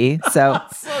ever be. So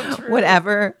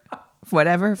whatever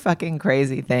fucking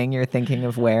crazy thing you're thinking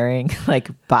of wearing, like,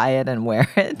 buy it and wear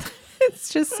it.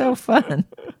 It's just so fun.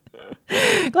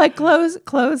 Like,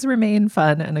 clothes remain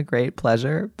fun and a great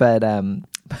pleasure, but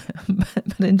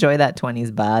enjoy that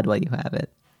 20s bod while you have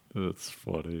it. That's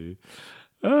funny.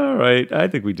 All right, I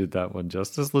think we did that one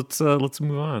justice. Let's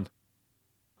move on.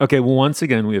 Okay, well, once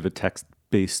again, we have a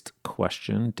text-based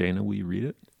question. Dana, will you read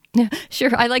it? Yeah,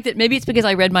 sure. I liked it. Maybe it's because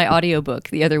I read my audiobook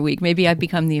the other week. Maybe I've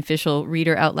become the official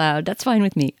reader out loud. That's fine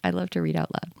with me. I love to read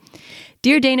out loud.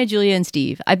 Dear Dana, Julia, and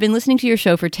Steve, I've been listening to your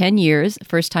show for 10 years,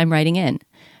 first time writing in.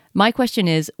 My question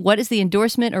is, what is the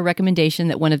endorsement or recommendation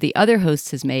that one of the other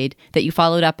hosts has made that you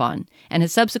followed up on and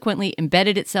has subsequently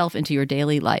embedded itself into your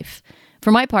daily life?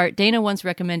 For my part, Dana once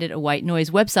recommended a white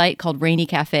noise website called Rainy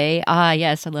Cafe. Ah,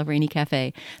 yes, I love Rainy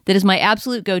Cafe. That is my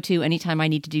absolute go-to anytime I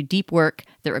need to do deep work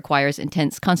that requires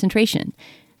intense concentration.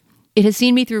 It has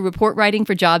seen me through report writing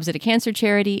for jobs at a cancer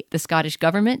charity, the Scottish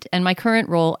government, and my current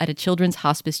role at a children's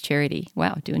hospice charity.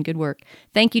 Wow, doing good work.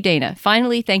 Thank you, Dana.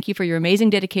 Finally, thank you for your amazing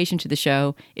dedication to the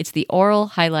show. It's the oral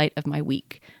highlight of my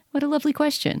week. What a lovely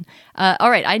question.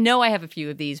 All right, I know I have a few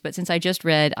of these, but since I just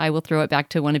read, I will throw it back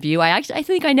to one of you. I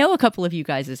think I know a couple of you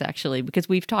guys actually, because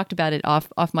we've talked about it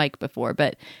off mic before.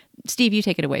 But Steve, you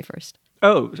take it away first.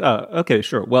 Oh, okay,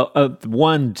 sure. Well,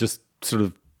 one just sort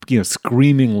of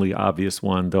screamingly obvious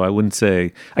one, though I wouldn't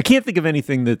say, I can't think of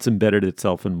anything that's embedded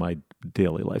itself in my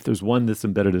daily life. There's one that's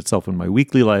embedded itself in my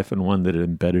weekly life and one that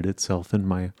embedded itself in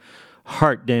my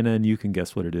heart, Dana, and you can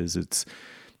guess what it is. It's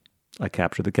I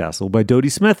Capture the Castle by Dodie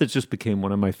Smith. It just became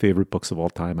one of my favorite books of all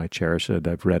time. I cherish it.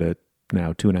 I've read it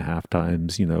now 2.5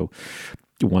 times,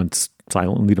 once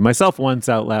silently to myself, once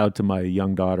out loud to my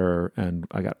young daughter, and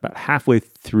I got about halfway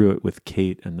through it with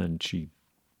Kate, and then she,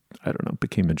 I don't know,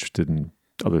 became interested in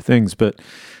other things. But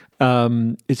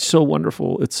it's so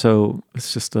wonderful. It's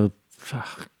just a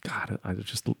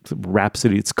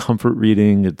rhapsody. It's comfort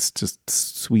reading. It's just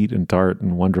sweet and tart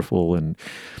and wonderful, and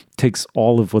takes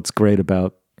all of what's great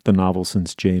about the novel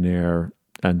since Jane Eyre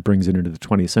and brings it into the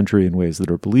 20th century in ways that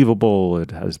are believable.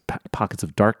 It has pockets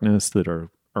of darkness that are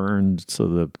earned, so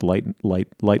the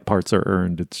light parts are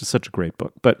earned. It's just such a great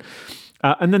book. But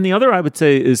and then the other I would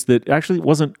say is that actually it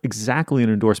wasn't exactly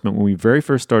an endorsement. When we very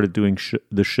first started doing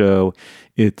the show,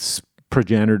 its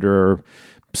progenitor,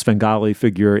 Svengali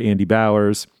figure Andy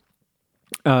Bowers,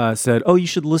 said, "Oh, you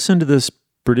should listen to this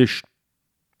British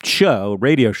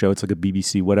radio show. It's like a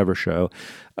BBC whatever show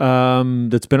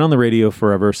that's been on the radio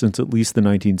forever, since at least the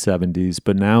 1970s,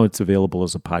 but now it's available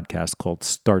as a podcast called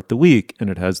Start the Week, and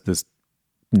it has this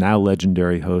now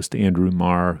legendary host, Andrew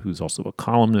Marr, who's also a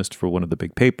columnist for one of the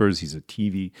big papers. He's a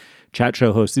TV chat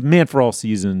show host, a man for all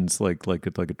seasons, like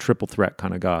a triple threat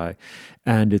kind of guy.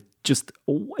 And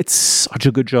it's such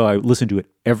a good show. I listen to it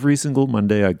every single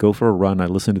Monday. I go for a run. I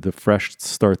listen to the fresh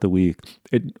Start the Week.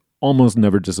 It almost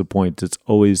never disappoints. It's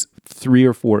always 3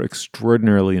 or 4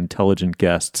 extraordinarily intelligent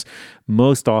guests.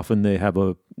 Most often they have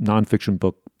a nonfiction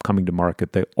book coming to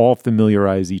market. They all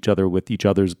familiarize each other with each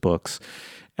other's books.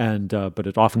 And but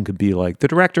it often could be like the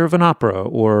director of an opera,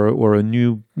 or a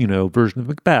new version of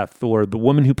Macbeth, or the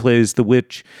woman who plays the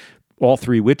witch, all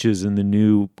 3 witches in the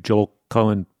new Joel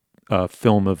Cohen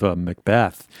film of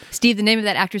Macbeth. Steve, the name of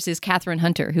that actress is Catherine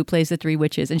Hunter, who plays the 3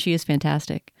 witches, and she is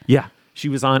fantastic. Yeah, she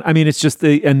was on. I mean, it's just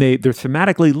they're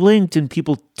thematically linked, and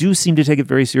people do seem to take it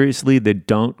very seriously. They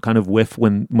don't kind of whiff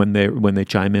when they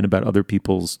chime in about other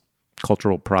people's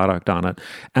cultural product on it.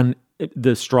 And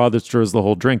the straw that stirs the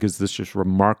whole drink is this just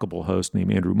remarkable host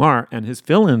named Andrew Marr, and his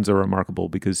fill-ins are remarkable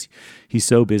because he's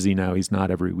so busy now. He's not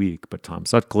every week, but Tom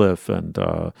Sutcliffe and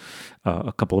a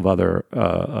couple of other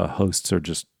hosts are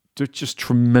they're just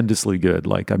tremendously good.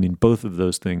 Like, I mean, both of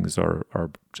those things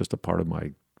are just a part of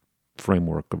my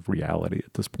framework of reality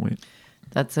at this point.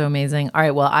 That's so amazing. All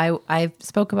right. Well, I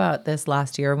spoke about this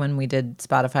last year when we did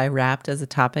Spotify Wrapped as a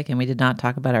topic, and we did not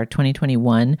talk about our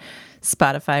 2021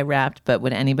 Spotify Wrapped. But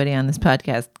would anybody on this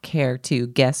podcast care to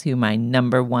guess who my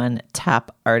number 1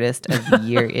 top artist of the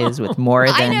year is, with more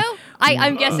than I know.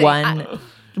 I'm guessing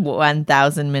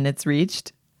 1,000 minutes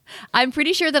reached? I'm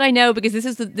pretty sure that I know, because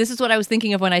this is what I was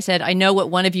thinking of when I said I know what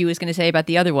one of you is going to say about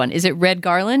the other one. Is it Red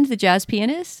Garland, the jazz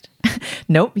pianist?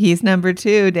 Nope, he's number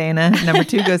 2, Dana. Number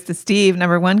 2 goes to Steve.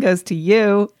 Number 1 goes to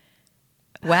you.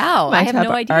 Wow, I have no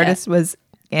idea. My top artist was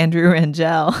Andrew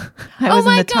Rangel. Oh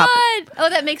my God! Oh,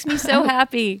 that makes me so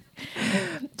happy.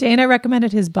 Dana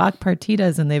recommended his Bach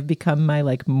partitas, and they've become my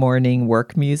morning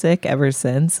work music ever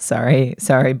since. Sorry,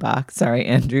 Bach. Sorry,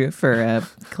 Andrew, for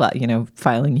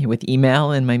filing you with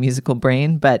email in my musical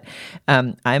brain. But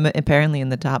I'm apparently in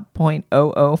the top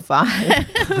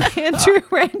 0.005 Andrew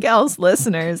Rangel's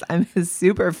listeners. I'm his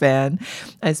super fan.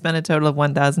 I spent a total of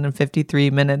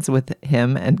 1,053 minutes with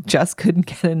him and just couldn't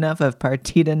get enough of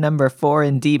partita number 4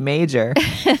 in D major.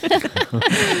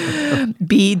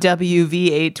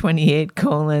 BWV 828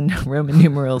 Roman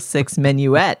numeral 6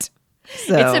 minuet.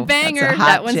 So it's a banger.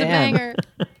 That one's jam. A banger.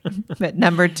 But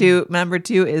number two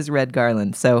is Red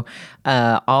Garland. So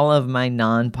all of my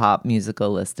non-pop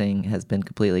musical listing has been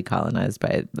completely colonized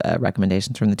by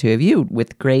recommendations from the two of you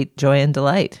with great joy and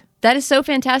delight. That is so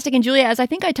fantastic. And Julia, as I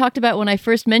think I talked about when I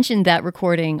first mentioned that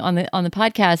recording on the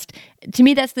podcast, to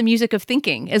me, that's the music of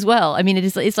thinking as well. I mean,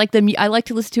 it's like I like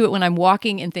to listen to it when I'm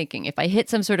walking and thinking. If I hit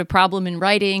some sort of problem in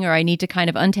writing, or I need to kind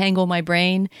of untangle my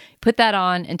brain, put that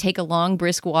on and take a long,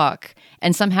 brisk walk.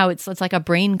 And somehow it's like a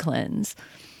brain cleanse.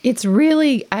 It's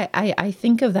really, I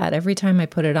think of that every time I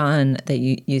put it on, that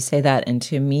you say that. And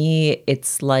to me,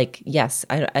 it's like, yes,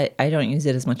 I don't use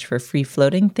it as much for free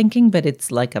floating thinking, but it's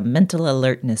like a mental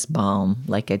alertness balm.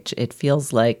 Like it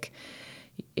feels like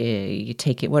you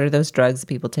take it. What are those drugs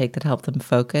people take that help them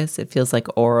focus? It feels like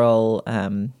oral,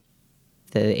 the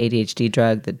ADHD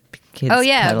drug that kids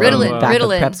Ritalin. back of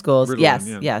prep schools.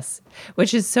 Ritalin, yes.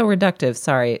 Which is so reductive.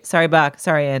 Sorry, Bach.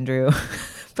 Sorry, Andrew.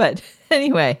 But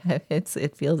anyway,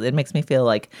 it makes me feel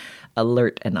like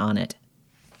alert and on it.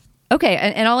 Okay,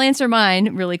 and I'll answer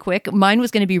mine really quick. Mine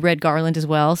was going to be Red Garland as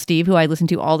well, Steve, who I listen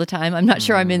to all the time. I'm not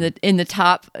sure I'm in the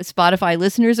top Spotify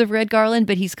listeners of Red Garland,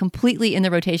 but he's completely in the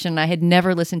rotation. I had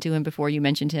never listened to him before you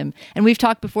mentioned him. And we've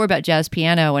talked before about jazz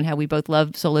piano and how we both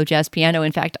love solo jazz piano.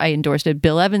 In fact, I endorsed a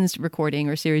Bill Evans recording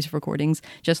or series of recordings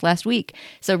just last week.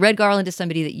 So Red Garland is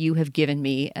somebody that you have given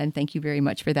me, and thank you very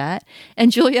much for that. And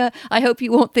Julia, I hope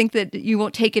you won't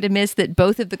take it amiss that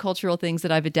both of the cultural things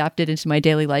that I've adapted into my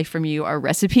daily life from you are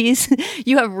recipes.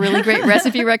 You have really great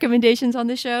recipe recommendations on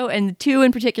the show, and two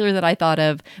in particular that I thought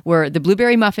of were the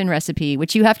blueberry muffin recipe,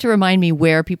 which you have to remind me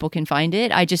where people can find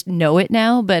it. I just know it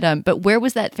now, but where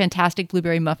was that fantastic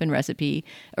blueberry muffin recipe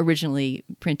originally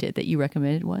printed that you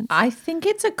recommended once? I think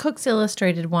it's a Cook's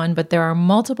Illustrated one, but there are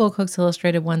multiple Cook's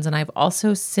Illustrated ones, and I've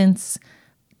also since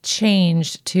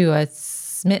changed to a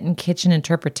Smitten Kitchen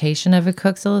interpretation of a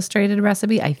Cook's Illustrated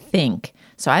recipe, I think.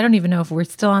 So I don't even know if we're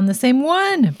still on the same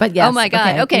one. But yes. Oh my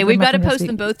God. Okay, we've got to post recipe.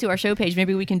 them both to our show page.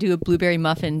 Maybe we can do a blueberry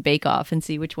muffin bake-off and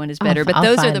see which one is better. But I'll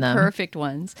those are find the them. perfect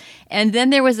ones. And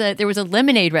then there was a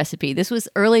lemonade recipe. This was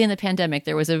early in the pandemic.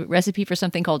 There was a recipe for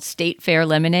something called State Fair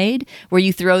lemonade, where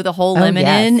you throw the whole lemon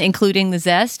in, including the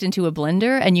zest, into a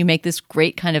blender, and you make this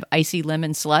great kind of icy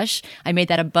lemon slush. I made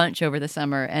that a bunch over the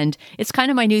summer, and it's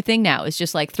kind of my new thing now. It's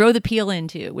just like throw the peel in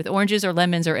too, with oranges or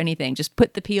lemons or anything. Just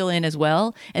put the peel in as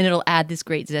well, and it'll add this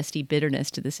great zesty bitterness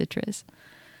to the citrus.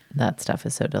 That stuff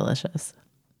is so delicious.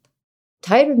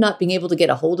 Tired of not being able to get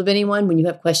a hold of anyone when you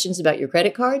have questions about your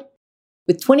credit card?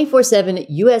 With 24/7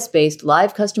 US-based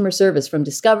live customer service from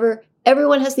Discover,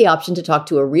 everyone has the option to talk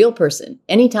to a real person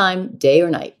anytime, day or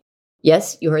night.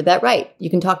 Yes, you heard that right. You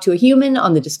can talk to a human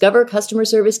on the Discover customer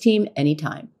service team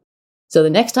anytime. So the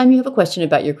next time you have a question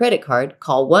about your credit card,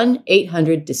 call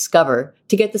 1-800-DISCOVER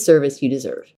to get the service you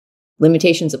deserve.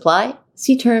 Limitations apply.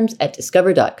 See terms at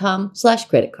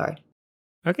discover.com/creditcard.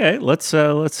 Okay, let's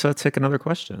take another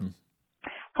question.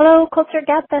 Hello, Culture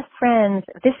Gabfest friends.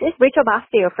 This is Rachel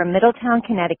Bastio from Middletown,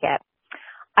 Connecticut.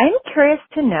 I'm curious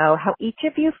to know how each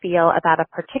of you feel about a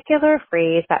particular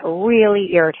phrase that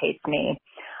really irritates me.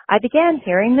 I began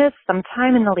hearing this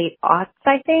sometime in the late aughts,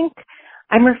 I think.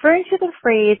 I'm referring to the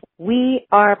phrase, "we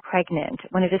are pregnant,"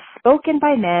 when it is spoken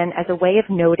by men as a way of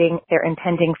noting their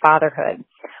impending fatherhood.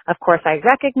 Of course, I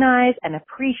recognize and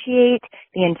appreciate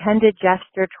the intended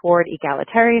gesture toward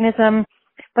egalitarianism,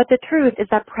 but the truth is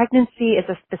that pregnancy is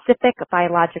a specific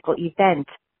biological event.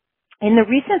 In the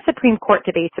recent Supreme Court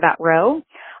debates about Roe,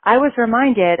 I was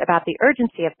reminded about the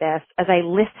urgency of this as I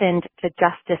listened to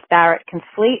Justice Barrett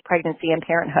conflate pregnancy and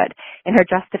parenthood in her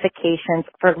justifications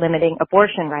for limiting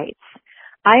abortion rights.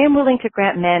 I am willing to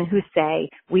grant men who say,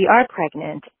 "we are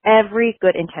pregnant," every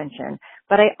good intention,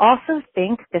 but I also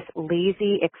think this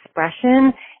lazy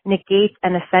expression negates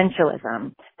an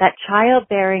essentialism, that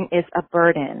childbearing is a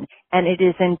burden, and it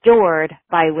is endured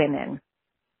by women.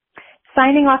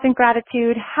 Signing off in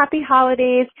gratitude, happy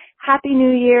holidays, happy new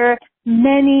year,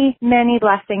 many, many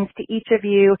blessings to each of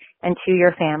you and to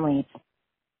your families.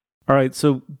 All right,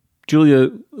 so Julia,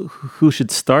 who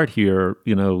should start here?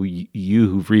 You know, you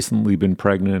who've recently been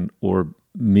pregnant, or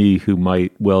me who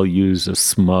might well use a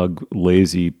smug,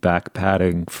 lazy,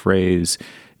 back-patting phrase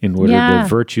in order to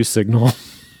virtue signal.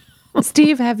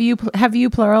 Steve, have you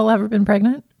plural ever been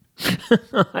pregnant?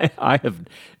 I have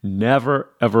never,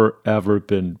 ever, ever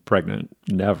been pregnant.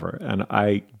 Never. And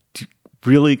I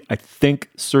think,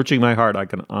 searching my heart, I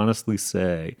can honestly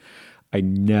say I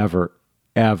never,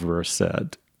 ever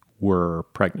said we're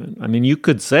pregnant. I mean, you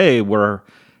could say we're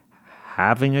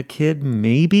having a kid,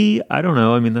 maybe. I don't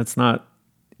know. I mean, that's not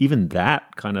even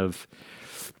that kind of...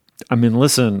 I mean,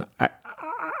 listen,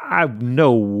 I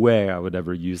no way I would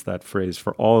ever use that phrase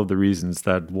for all of the reasons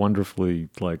that wonderfully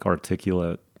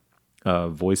articulate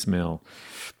voicemail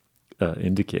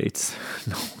indicates.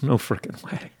 No freaking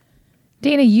way.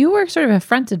 Dana, you were sort of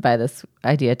affronted by this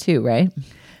idea too, right?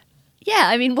 Yeah,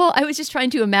 I mean, well, I was just trying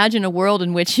to imagine a world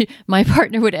in which my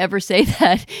partner would ever say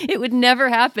that. It would never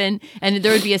happen, and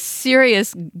there would be a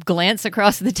serious glance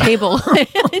across the table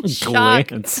in shock.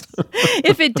 Glance.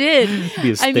 If it did.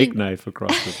 Be a steak knife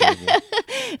across the table.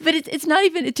 But it's not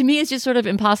even, to me, it's just sort of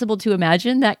impossible to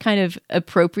imagine that kind of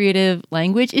appropriative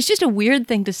language. It's just a weird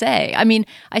thing to say. I mean,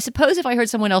 I suppose if I heard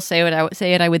someone else say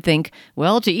it, I would think,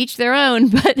 well, to each their own.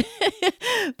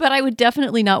 But I would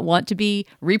definitely not want to be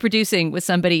reproducing with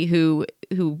somebody who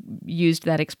used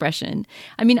that expression.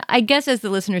 I mean, I guess as the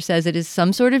listener says, it is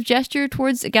some sort of gesture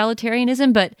towards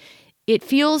egalitarianism, but it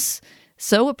feels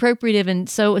so appropriative and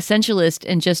so essentialist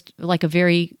and just like a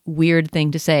very weird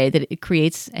thing to say that it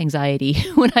creates anxiety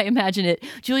when I imagine it.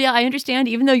 Julia, I understand,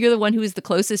 even though you're the one who is the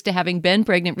closest to having been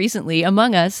pregnant recently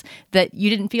among us, that you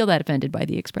didn't feel that offended by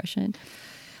the expression.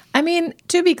 I mean,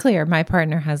 to be clear, my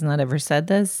partner has not ever said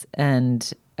this.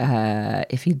 And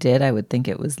if he did, I would think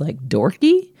it was like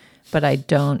dorky. But I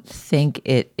don't think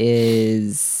it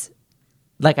is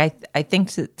like I think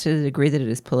to the degree that it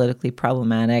is politically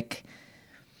problematic,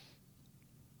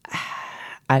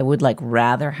 I would like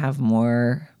rather have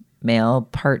more male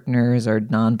partners or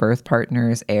non-birth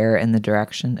partners err in the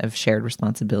direction of shared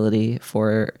responsibility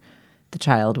for the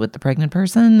child with the pregnant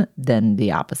person than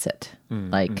the opposite.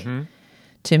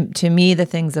 To me, the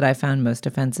things that I found most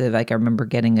offensive, like I remember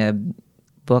getting a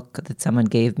book that someone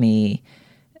gave me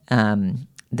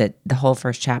that the whole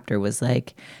first chapter was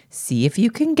like, see if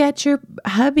you can get your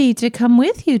hubby to come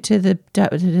with you to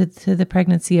the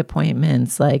pregnancy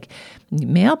appointments. Like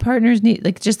male partners need,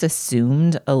 like, just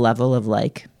assumed a level of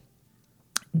like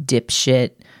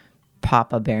dipshit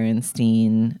Papa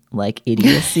Berenstein like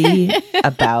idiocy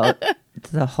about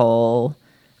the whole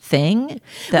thing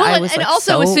that I was and like,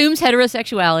 also so, assumes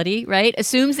heterosexuality, right?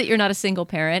 Assumes that you're not a single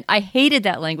parent. I hated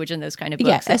that language in those kind of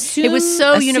books. Yeah, it was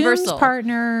so universal.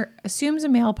 Assumes a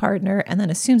male partner, and then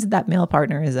assumes that male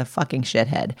partner is a fucking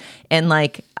shithead. And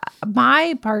like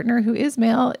my partner, who is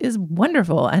male, is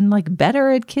wonderful and like better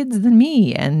at kids than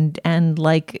me. And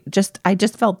like I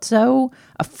just felt so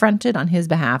affronted on his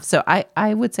behalf. So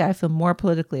I would say I feel more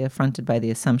politically affronted by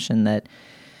the assumption that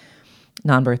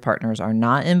non-birth partners are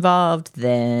not involved,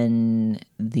 then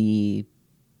the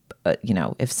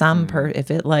if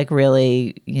it like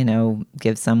really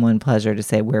gives someone pleasure to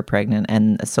say we're pregnant,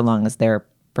 and so long as their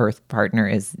birth partner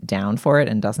is down for it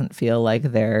and doesn't feel like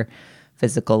their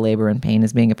physical labor and pain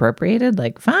is being appropriated,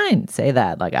 like fine, say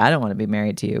that. Like I don't want to be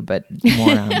married to you, but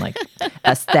more on like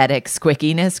aesthetic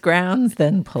squickiness grounds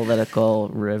than political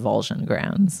revulsion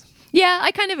grounds. Yeah,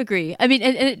 I kind of agree. I mean,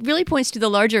 and it really points to the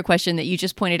larger question that you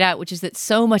just pointed out, which is that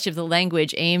so much of the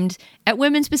language aimed at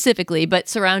women specifically, but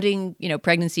surrounding,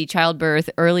 pregnancy, childbirth,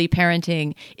 early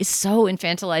parenting is so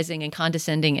infantilizing and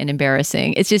condescending and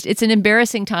embarrassing. It's an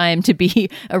embarrassing time to be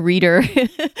a reader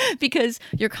because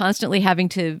you're constantly having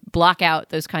to block out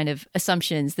those kind of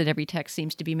assumptions that every text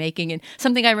seems to be making. And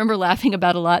something I remember laughing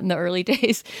about a lot in the early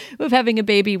days of having a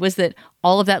baby was that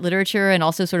all of that literature and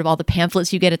also sort of all the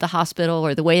pamphlets you get at the hospital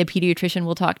or the way a pediatrician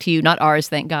will talk to you, not ours,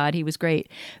 thank God, he was great,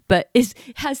 but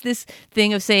has this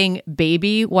thing of saying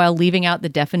baby while leaving out the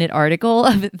definite article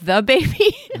of the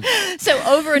baby. So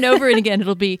over and over and again,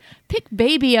 it'll be pick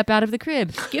baby up out of the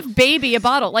crib, give baby a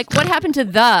bottle. Like what happened to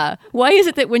the? Why is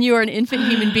it that when you are an infant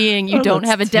human being, you don't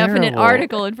have a definite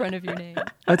article in front of your name?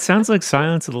 It sounds like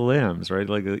Silence of the Lambs, right?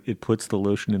 Like it puts the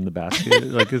lotion in the basket.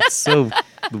 Like it's so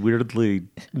weirdly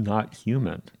not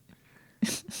human.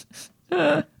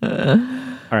 All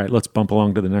right, let's bump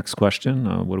along to the next question.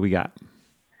 What do we got?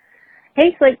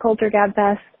 Hey, Slate Culture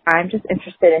Gabfest. I'm just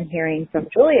interested in hearing from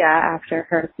Julia after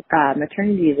her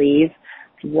maternity leave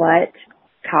what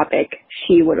topic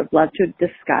she would have loved to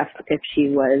discuss if she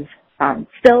was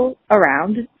still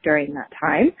around during that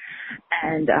time,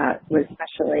 and would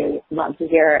especially love to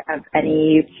hear of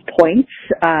any points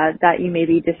that you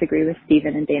maybe disagree with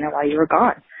Stephen and Dana while you were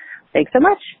gone. Thanks so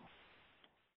much.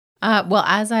 Well,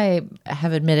 as I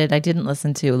have admitted, I didn't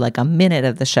listen to like a minute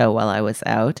of the show while I was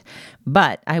out,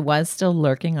 but I was still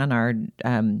lurking on our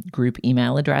group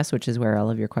email address, which is where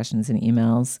all of your questions and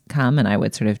emails come. And I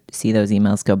would sort of see those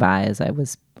emails go by as I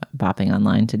was bopping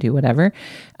online to do whatever.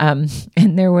 And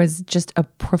there was just a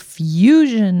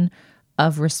profusion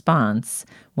of response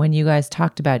when you guys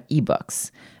talked about ebooks.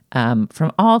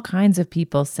 From all kinds of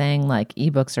people saying like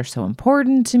ebooks are so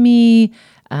important to me.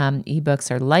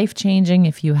 Ebooks are life-changing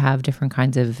if you have different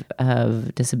kinds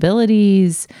of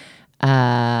disabilities.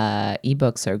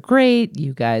 Ebooks are great.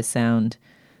 You guys sound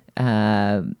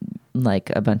like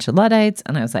a bunch of Luddites.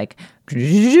 And I was like,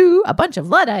 a bunch of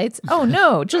Luddites? Oh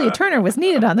no, Julia Turner was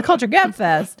needed on the Culture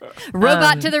Gabfest.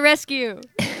 Robot to the rescue.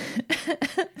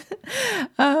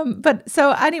 But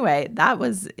so anyway, that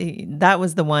was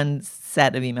the one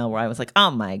set of email where I was like,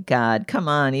 oh my God, come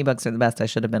on, ebooks are the best. I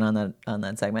should have been on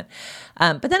that segment.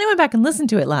 But then I went back and listened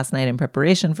to it last night in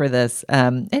preparation for this.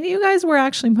 And you guys were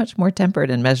actually much more tempered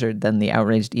and measured than the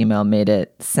outraged email made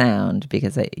it sound,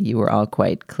 because you were all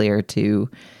quite clear to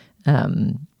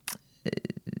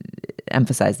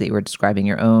emphasize that you were describing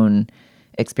your own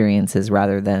experiences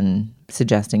rather than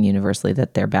suggesting universally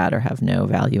that they're bad or have no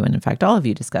value. And in fact, all of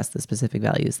you discussed the specific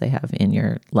values they have in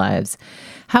your lives.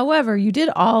 However, you did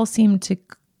all seem to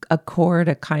accord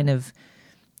a kind of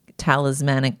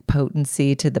talismanic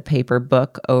potency to the paper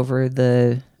book over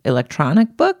the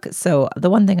electronic book. So the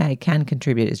one thing I can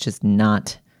contribute is just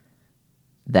not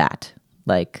that.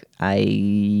 Like,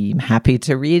 I'm happy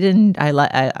to read, and I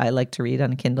like to read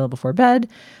on a Kindle before bed.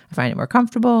 I find it more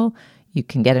comfortable. You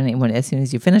can get anyone as soon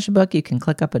as you finish a book, you can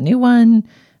click up a new one.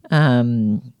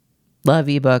 Love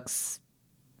ebooks.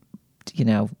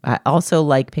 I also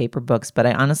like paper books, but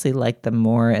I honestly like them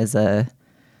more as I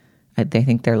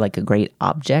think they're like a great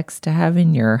objects to have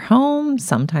in your home.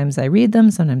 Sometimes I read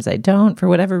them, sometimes I don't. For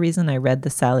whatever reason, I read the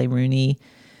Sally Rooney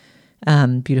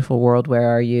Beautiful World, Where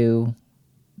Are You?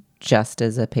 Just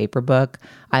as a paper book.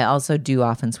 I also do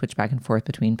often switch back and forth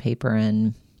between paper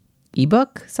and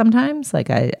ebook sometimes. Like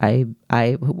I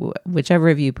whichever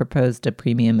of you proposed a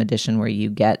premium edition where you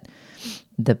get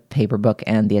the paper book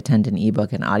and the attendant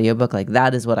ebook and audiobook, like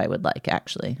that is what I would like,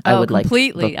 actually. I would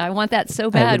completely. Like I want that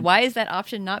so bad. Why is that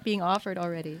option not being offered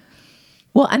already?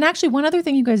 Well, and actually one other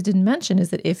thing you guys didn't mention is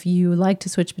that if you like to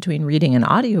switch between reading and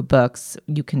audiobooks,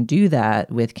 you can do that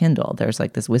with Kindle. There's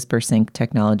like this WhisperSync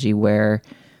technology where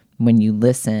when you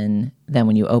listen, then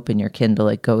when you open your Kindle,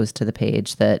 it goes to the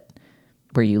page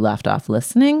where you left off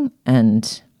listening,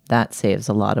 and that saves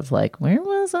a lot of like, where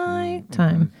was I?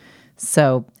 Time.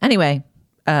 So anyway,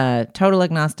 total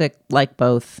agnostic, like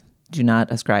both, do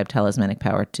not ascribe talismanic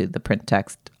power to the print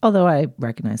text, although I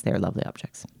recognize they are lovely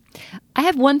objects. I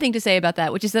have one thing to say about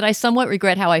that, which is that I somewhat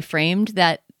regret how I framed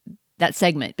that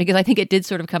segment, because I think it did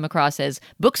sort of come across as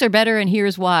books are better and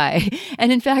here's why.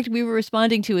 And in fact, we were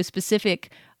responding to a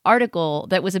specific article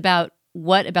that was about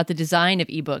what about the design of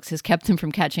ebooks has kept them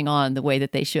from catching on the way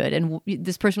that they should. And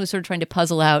this person was sort of trying to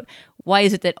puzzle out, why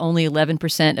is it that only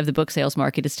 11% of the book sales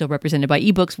market is still represented by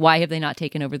ebooks? Why have they not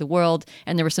taken over the world?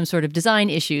 And there were some sort of design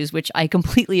issues, which I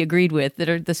completely agreed with, that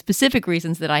are the specific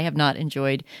reasons that I have not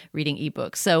enjoyed reading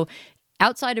ebooks. So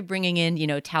outside of bringing in,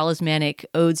 talismanic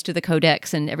odes to the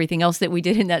codex and everything else that we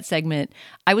did in that segment,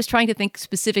 I was trying to think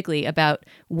specifically about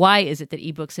why is it that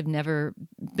ebooks have never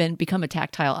become a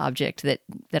tactile object that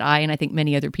I and I think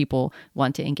many other people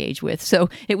want to engage with. So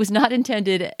it was not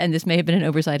intended, and this may have been an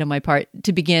oversight on my part,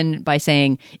 to begin by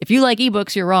saying, if you like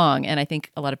ebooks, you're wrong. And I think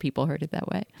a lot of people heard it that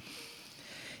way.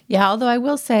 Yeah, although I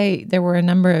will say there were a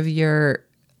number of your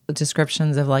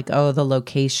descriptions of like, the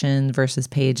location versus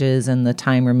pages and the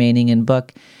time remaining in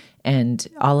book, and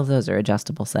all of those are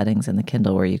adjustable settings in the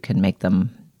Kindle where you can make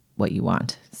them what you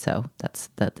want. So that's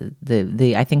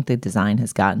I think the design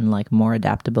has gotten like more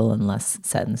adaptable and less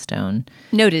set in stone.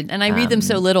 Noted. And I read them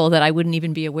so little that I wouldn't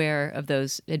even be aware of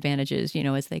those advantages,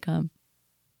 as they come.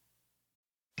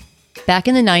 Back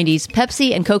in the 90s,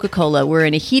 Pepsi and Coca-Cola were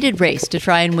in a heated race to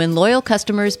try and win loyal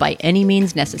customers by any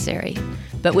means necessary.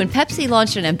 But when Pepsi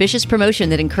launched an ambitious promotion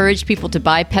that encouraged people to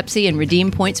buy Pepsi and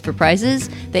redeem points for prizes,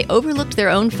 they overlooked their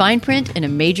own fine print in a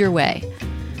major way.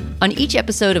 On each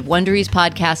episode of Wondery's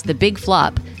podcast, The Big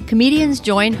Flop, comedians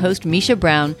join host Misha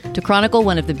Brown to chronicle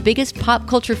one of the biggest pop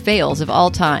culture fails of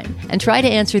all time and try to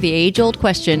answer the age-old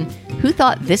question, who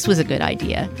thought this was a good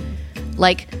idea?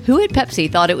 Like, who at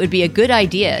Pepsi thought it would be a good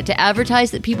idea to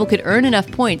advertise that people could earn enough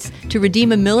points to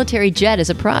redeem a military jet as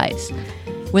a prize?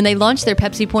 When they launched their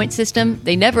Pepsi point system,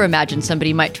 they never imagined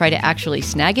somebody might try to actually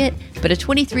snag it, but a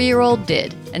 23-year-old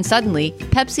did, and suddenly,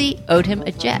 Pepsi owed him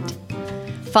a jet.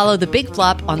 Follow The Big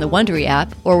Flop on the Wondery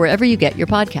app or wherever you get your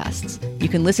podcasts. You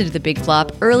can listen to The Big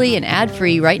Flop early and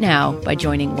ad-free right now by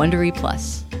joining Wondery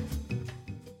Plus.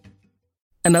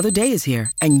 Another day is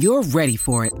here, and you're ready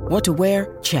for it. What to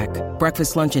wear? Check.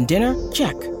 Breakfast, lunch, and dinner?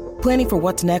 Check. Planning for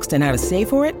what's next and how to save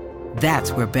for it?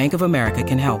 That's where Bank of America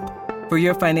can help. For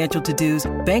your financial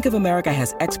to-dos, Bank of America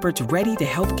has experts ready to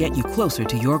help get you closer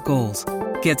to your goals.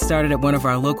 Get started at one of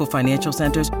our local financial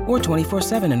centers or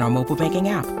 24/7 in our mobile banking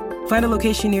app. Find a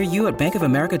location near you at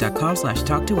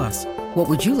bankofamerica.com/talktous. What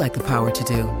would you like the power to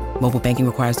do? Mobile banking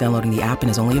requires downloading the app and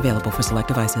is only available for select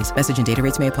devices. Message and data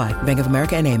rates may apply. Bank of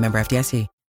America NA, member FDIC.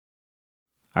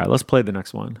 All right, let's play the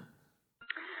next one.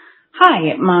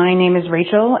 Hi, my name is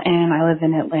Rachel, and I live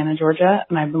in Atlanta, Georgia,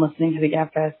 and I've been listening to the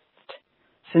GabFest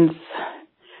since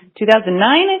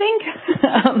 2009, I think.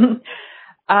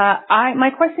 My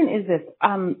question is this.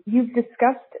 You've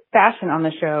discussed fashion on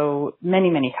the show many,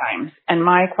 many times, and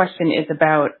my question is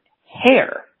about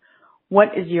hair.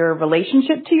 What is your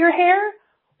relationship to your hair?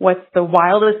 What's the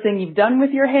wildest thing you've done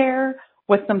with your hair?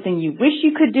 What's something you wish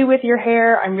you could do with your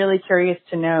hair? I'm really curious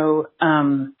to know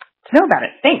about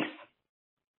it. Thanks.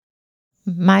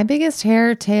 My biggest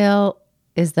hair tale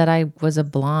is that I was a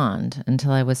blonde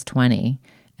until I was 20.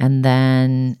 And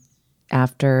then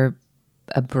after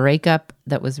a breakup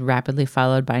that was rapidly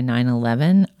followed by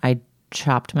 9/11, I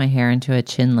chopped my hair into a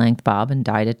chin-length bob and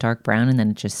dyed it dark brown, and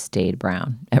then it just stayed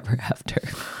brown ever after.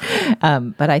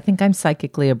 But I think I'm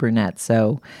psychically a brunette,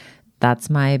 so that's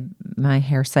my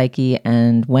hair psyche.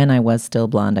 And when I was still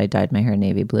blonde, I dyed my hair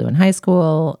navy blue in high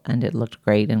school, and it looked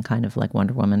great and kind of like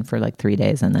Wonder Woman for like 3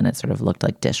 days, and then it sort of looked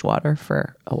like dishwater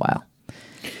for a while.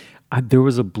 There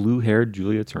was a blue-haired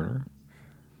Julia Turner.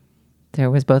 There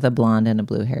was both a blonde and a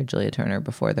blue-haired Julia Turner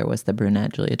before there was the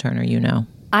brunette Julia Turner, you know.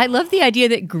 I love the idea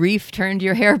that grief turned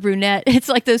your hair brunette. It's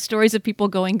like those stories of people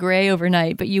going gray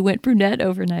overnight, but you went brunette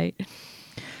overnight.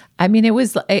 I mean, it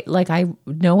was like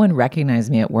no one recognized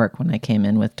me at work when I came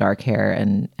in with dark hair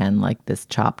and like this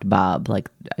chopped bob. Like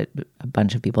a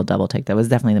bunch of people double take. That was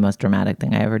definitely the most dramatic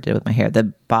thing I ever did with my hair. The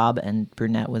bob and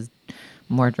brunette was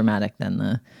more dramatic than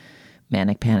the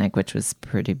manic panic, which was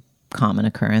pretty common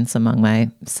occurrence among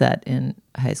my set in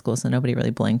high school. So nobody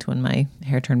really blinked when my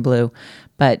hair turned blue.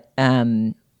 But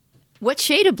what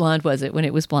shade of blonde was it when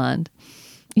it was blonde?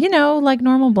 You know, like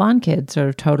normal blonde kids, sort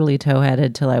of totally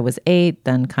toe-headed till I was 8,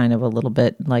 then kind of a little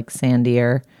bit like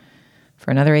sandier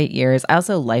for another 8 years. I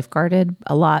also lifeguarded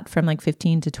a lot from like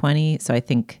 15 to 20. So I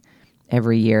think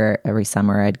every year, every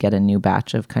summer, I'd get a new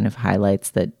batch of kind of highlights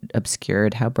that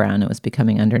obscured how brown it was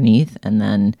becoming underneath. And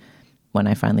then when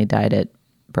I finally dyed it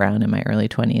brown in my early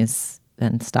 20s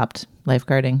and stopped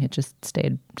lifeguarding, it just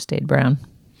stayed brown.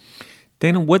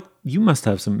 Dana, you must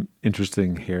have some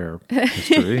interesting hair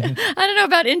history. I don't know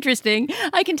about interesting.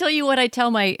 I can tell you what I tell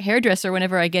my hairdresser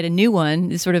whenever I get a new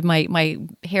one, is sort of my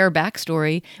hair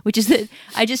backstory, which is that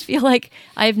I just feel like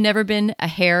I've never been a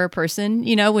hair person.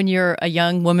 You know, when you're a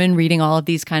young woman reading all of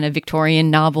these kind of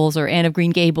Victorian novels or Anne of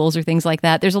Green Gables or things like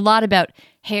that, there's a lot about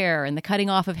hair and the cutting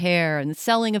off of hair and the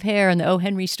selling of hair and the O.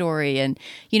 Henry story. And,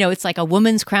 you know, it's like a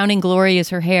woman's crowning glory is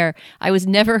her hair. I was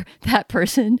never that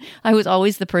person. I was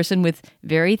always the person with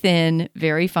very thin,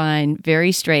 very fine,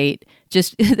 very straight.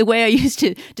 Just the way I used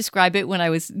to describe it when I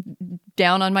was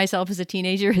down on myself as a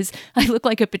teenager is I look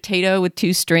like a potato with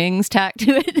 2 strings tacked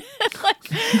to it. Like,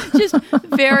 just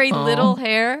very little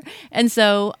hair. And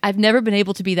so I've never been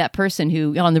able to be that person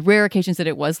who, on the rare occasions that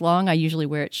it was long, I usually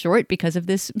wear it short because of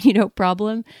this,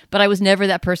 problem. But I was never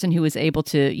that person who was able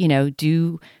to,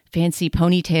 do fancy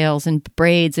ponytails and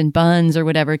braids and buns or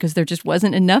whatever, because there just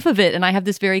wasn't enough of it. And I have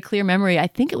this very clear memory, I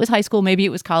think it was high school, maybe it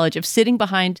was college, of sitting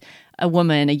behind a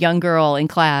woman, a young girl in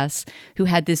class who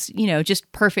had this,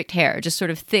 just perfect hair, just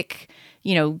sort of thick,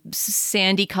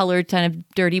 sandy colored, kind of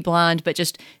dirty blonde, but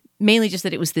just mainly just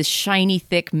that it was this shiny,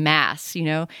 thick mass,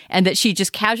 and that she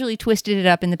just casually twisted it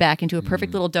up in the back into a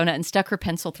perfect little donut and stuck her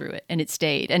pencil through it, and it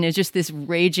stayed. And it's just this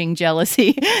raging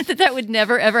jealousy that would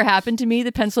never, ever happen to me.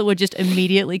 The pencil would just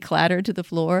immediately clatter to the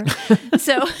floor.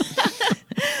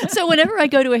 So whenever I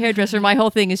go to a hairdresser, my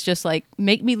whole thing is just like,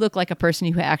 make me look like a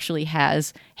person who actually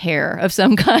has hair of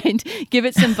some kind. Give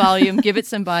it some volume, give it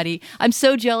some body. I'm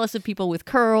so jealous of people with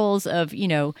curls, of,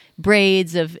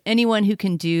 braids, of anyone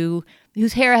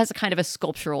whose hair has a kind of a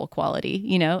sculptural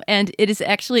quality, and it is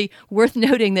actually worth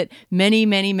noting that many,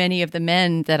 many, many of the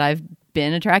men that I've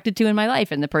been attracted to in my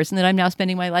life and the person that I'm now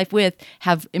spending my life with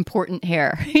have important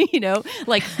hair,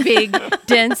 like big,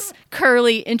 dense,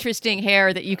 curly, interesting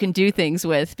hair that you can do things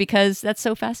with, because that's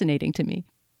so fascinating to me.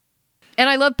 And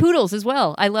I love poodles as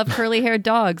well. I love curly haired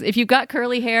dogs. If you've got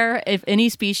curly hair, if any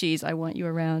species, I want you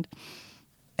around.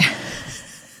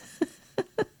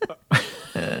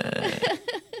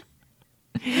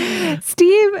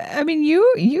 Steve, I mean,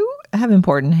 you have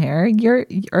important hair.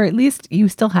 Or at least you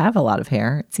still have a lot of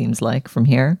hair, it seems like, from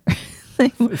here. I'm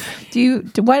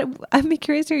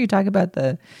curious to hear you talk about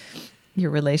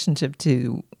your relationship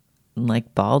to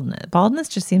like baldness. Baldness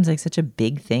just seems like such a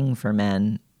big thing for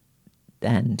men.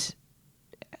 And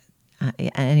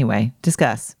anyway,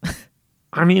 discuss.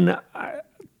 I mean,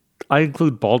 I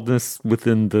include baldness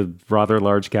within the rather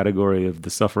large category of the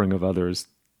suffering of others,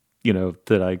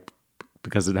 that I,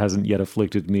 because it hasn't yet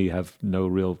afflicted me, have no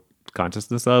real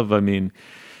consciousness of. I mean,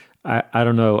 I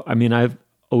don't know. I mean, I've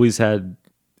always had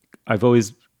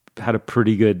a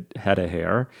pretty good head of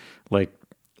hair, like,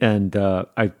 and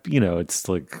it's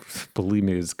like, believe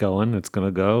me, it's going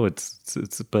to go.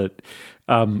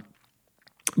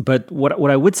 But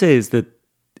what I would say is that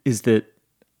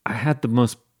I had the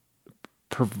most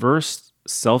perverse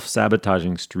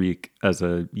self-sabotaging streak as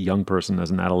a young person,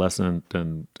 as an adolescent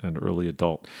and early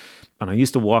adult. And I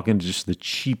used to walk into just the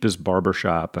cheapest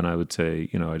barbershop and I would say,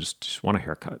 I just want a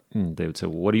haircut. And they would say,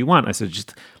 well, what do you want? I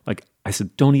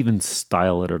said, don't even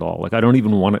style it at all. Like, I don't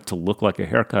even want it to look like a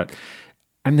haircut.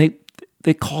 And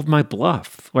they called my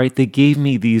bluff, right? They gave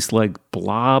me these like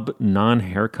blob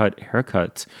non-haircut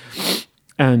haircuts.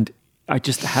 And I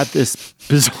just had this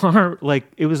bizarre, like,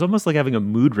 it was almost like having a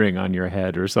mood ring on your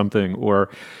head or something, or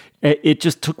it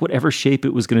just took whatever shape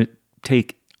it was going to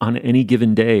take on any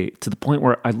given day, to the point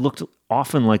where I looked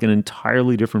often like an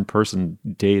entirely different person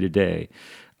day to day,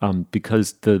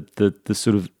 because the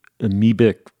sort of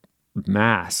amoebic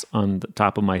mass on the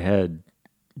top of my head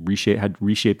had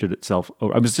reshaped it itself.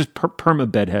 I was just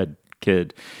perma bedhead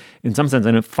kid in some sense.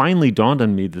 And it finally dawned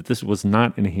on me that this was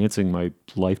not enhancing my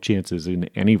life chances in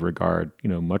any regard,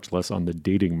 much less on the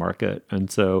dating market. And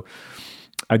so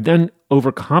I then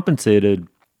overcompensated.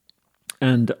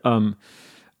 And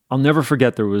I'll never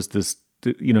forget, there was this,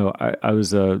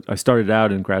 I started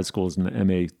out in grad school as an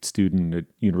MA student at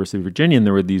University of Virginia, and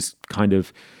there was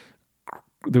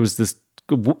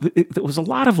a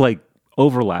lot of like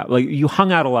overlap. Like you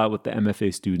hung out a lot with the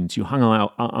MFA students, you hung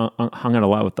out a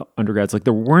lot with the undergrads. Like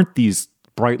there weren't these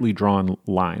brightly drawn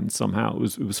lines somehow.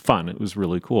 It was fun. It was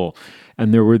really cool.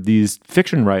 And there were these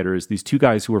fiction writers, these two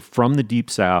guys who were from the Deep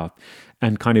South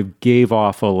and kind of gave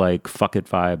off a like fuck it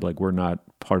vibe, like we're not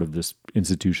part of this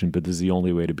institution, but this is the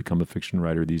only way to become a fiction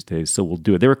writer these days, so we'll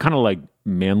do it. They were kind of like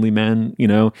manly men,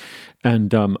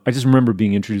 and I just remember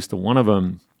being introduced to one of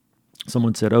them.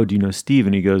 Someone said, "Oh, do you know Steve?"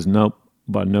 And he goes, "Nope,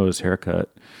 but I know his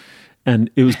haircut."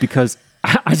 And it was because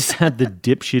I just had the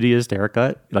dipshittiest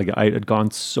haircut. Like I had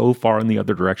gone so far in the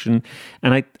other direction.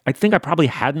 And I think I probably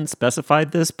hadn't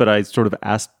specified this, but I sort of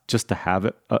asked just to have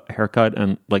a haircut.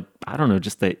 And like, I don't know,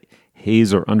 just the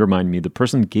haze or undermine me. The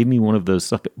person gave me one of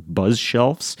those buzz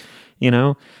shelves,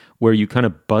 where you kind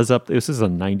of buzz up. This is a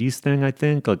 90s thing, I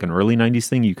think, like an early 90s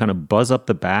thing. You kind of buzz up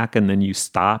the back and then you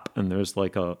stop and there's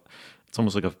like it's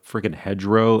almost like a freaking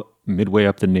hedgerow midway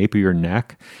up the nape of your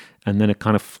neck. And then it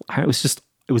was just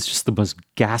the most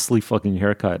ghastly fucking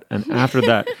haircut. And after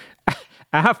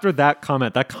that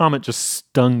comment just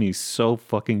stung me so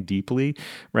fucking deeply,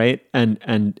 right?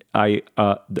 And I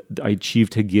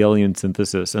achieved Hegelian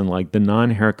synthesis, and like the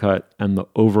non-haircut and the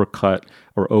overcut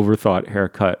or overthought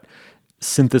haircut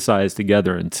synthesized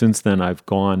together. And since then, I've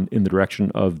gone in the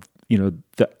direction of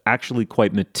the actually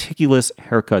quite meticulous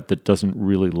haircut that doesn't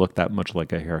really look that much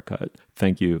like a haircut.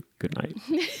 Thank you. Good night.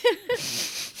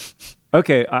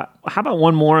 Okay, how about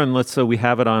one more, and we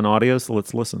have it on audio, so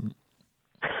let's listen.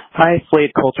 Hi,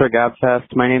 Slate Culture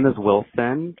Gabfest. My name is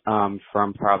Wilson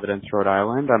from Providence, Rhode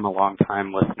Island. I'm a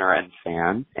longtime listener and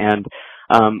fan. And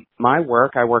I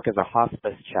work as a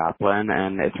hospice chaplain,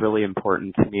 and it's really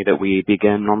important to me that we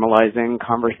begin normalizing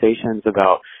conversations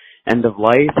about end of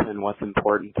life and what's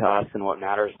important to us and what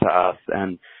matters to us.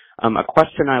 And a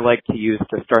question I like to use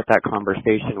to start that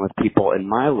conversation with people in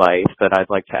my life that I'd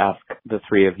like to ask the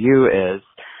three of you is,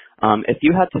 if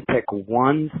you had to pick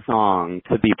one song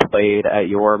to be played at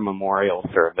your memorial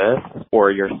service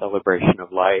or your celebration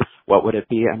of life, what would it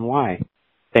be and why?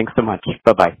 Thanks so much.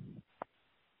 Bye-bye.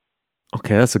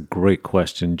 Okay, that's a great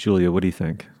question. Julia, what do you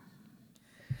think?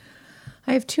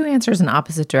 I have two answers in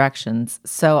opposite directions.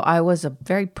 So I was a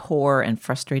very poor and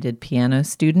frustrated piano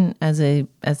student as a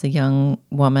young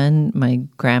woman. My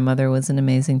grandmother was an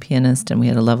amazing pianist, and we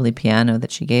had a lovely piano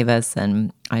that she gave us,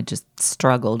 and I just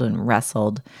struggled and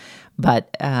wrestled.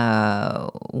 But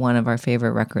one of our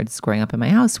favorite records growing up in my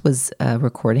house was a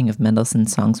recording of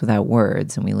Mendelssohn's Songs Without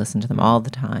Words, and we listened to them all the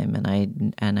time.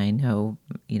 And I know,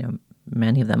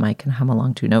 many of them I can hum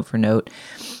along to note for note.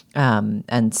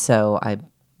 And so I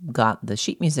got the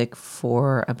sheet music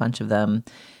for a bunch of them,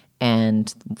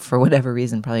 and for whatever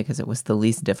reason, probably because it was the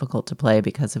least difficult to play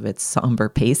because of its somber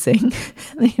pacing,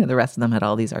 the rest of them had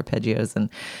all these arpeggios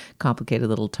and complicated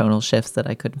little tonal shifts that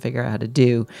I couldn't figure out how to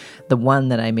do. The one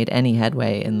that I made any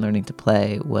headway in learning to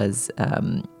play was a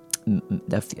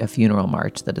funeral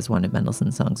march that is one of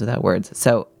Mendelssohn's Songs Without Words.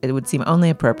 So it would seem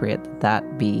only appropriate that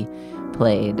that be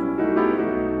played.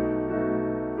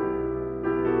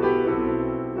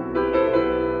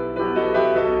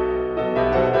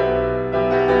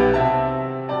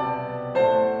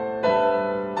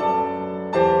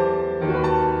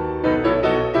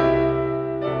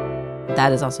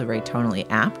 That is also very tonally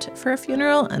apt for a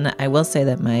funeral. And I will say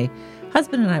that my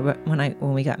husband and I,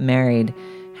 when we got married,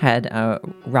 had a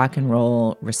rock and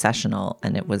roll recessional,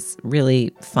 and it was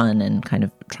really fun and kind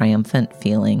of triumphant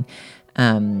feeling.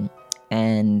 And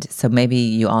so maybe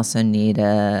you also need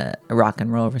a rock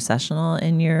and roll recessional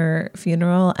in your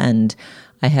funeral. And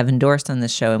I have endorsed on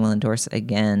this show, and will endorse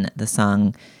again, the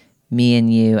song Me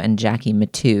and You and Jackie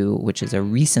Matu, which is a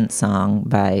recent song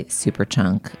by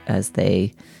Superchunk as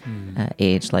they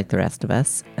age like the rest of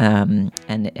us. And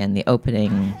the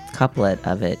opening couplet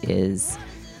of it is,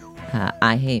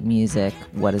 I hate music,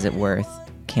 what is it worth?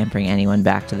 Can't bring anyone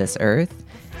back to this earth.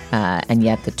 And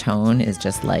yet the tone is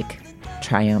just like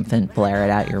triumphant, blare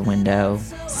it out your window,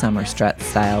 summer strut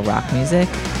style rock music.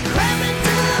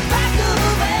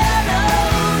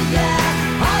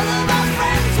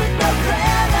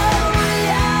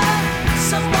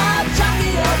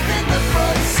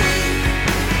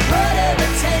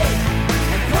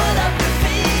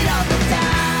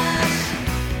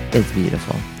 It's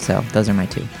beautiful. So those are my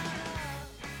two.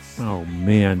 Oh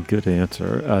man, good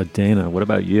answer. Dana, what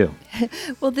about you?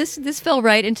 Well, this fell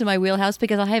right into my wheelhouse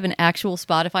because I have an actual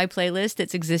Spotify playlist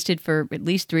that's existed for at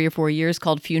least 3 or 4 years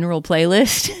called Funeral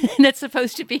Playlist. And that's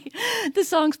supposed to be the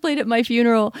songs played at my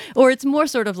funeral. Or it's more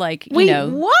sort of like, Wait,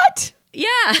 what? Yeah.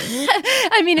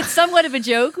 I mean, it's somewhat of a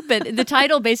joke, but the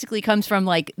title basically comes from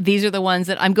like, these are the ones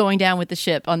that I'm going down with the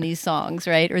ship on these songs,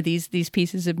 right? Or these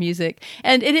pieces of music.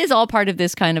 And it is all part of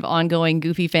this kind of ongoing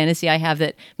goofy fantasy I have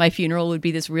that my funeral would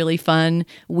be this really fun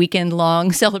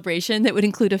weekend-long celebration that would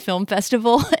include a film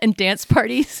festival and dance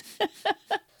parties.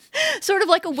 Sort of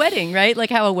like a wedding, right? Like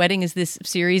how a wedding is this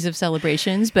series of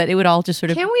celebrations, but it would all just sort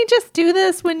of... Can we just do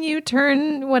this when you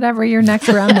turn whatever your next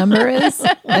round number is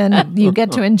and you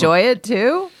get to enjoy it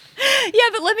too? Yeah,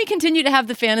 but let me continue to have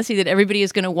the fantasy that everybody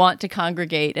is going to want to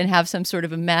congregate and have some sort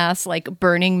of a mass, like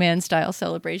Burning Man style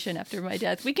celebration after my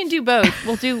death. We can do both.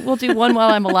 We'll do one while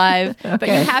I'm alive,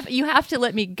 but you have to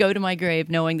let me go to my grave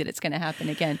knowing that it's going to happen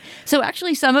again. So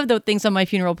actually, some of the things on my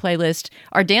funeral playlist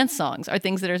are dance songs, are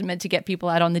things that are meant to get people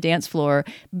out on the dance floor.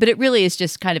 But it really is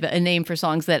just kind of a name for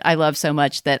songs that I love so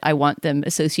much that I want them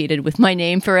associated with my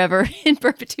name forever in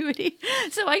perpetuity.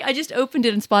 So I just opened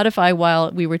it in Spotify while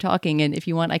we were talking, and if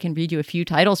you want, I can read you a few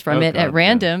titles from it at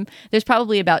random. Yeah. There's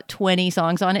probably about 20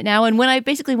 songs on it now. And when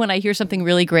I hear something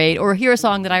really great or hear a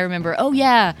song that I remember, oh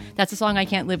yeah, that's a song I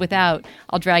can't live without,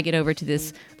 I'll drag it over to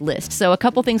this list. So a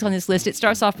couple things on this list. It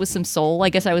starts off with some soul. I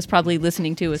guess I was probably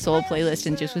listening to a soul playlist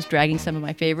and just was dragging some of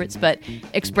my favorites. But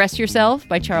Express Yourself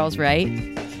by Charles Wright.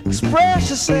 Express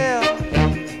yourself.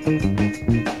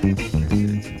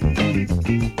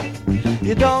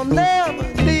 You don't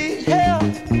never need help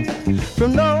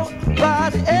from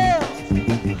nobody else.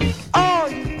 All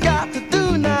you got to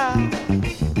do now,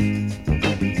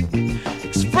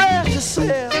 express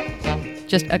yourself.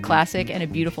 Just a classic and a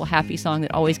beautiful, happy song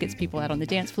that always gets people out on the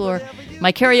dance floor.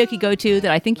 My karaoke go-to that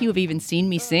I think you have even seen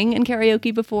me sing in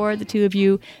karaoke before, the two of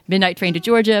you, Midnight Train to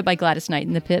Georgia by Gladys Knight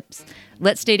and the Pips.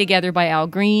 Let's Stay Together by Al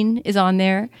Green is on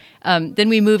there. Then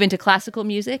we move into classical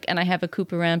music, and I have a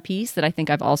Couperin piece that I think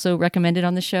I've also recommended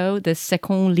on the show, the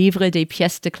Second Livre des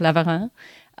Pièces de Claverin.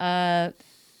 I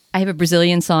have a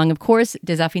Brazilian song, of course,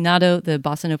 Desafinado, the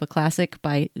Bossa Nova classic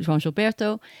by João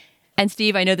Gilberto. And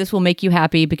Steve, I know this will make you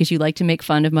happy because you like to make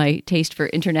fun of my taste for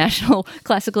international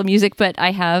classical music, but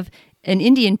I have an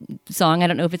Indian song. I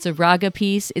don't know if it's a raga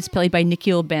piece. It's played by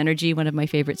Nikhil Banerjee, one of my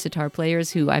favorite sitar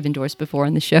players who I've endorsed before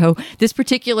on the show. This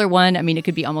particular one, I mean, it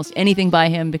could be almost anything by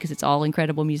him because it's all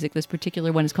incredible music. This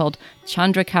particular one is called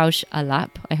Chandrakaush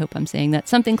Alap. I hope I'm saying that.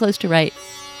 Something close to right.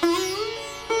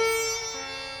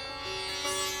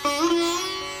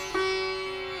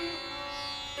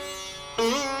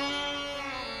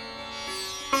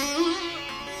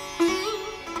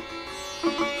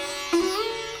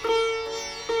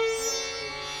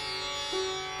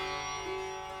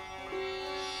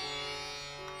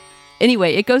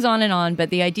 Anyway, it goes on, but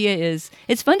the idea is,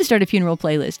 it's fun to start a funeral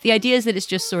playlist. The idea is that it's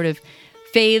just sort of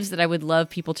faves that I would love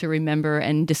people to remember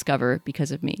and discover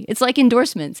because of me. It's like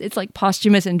endorsements. It's like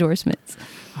posthumous endorsements.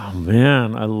 Oh,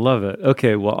 man, I love it.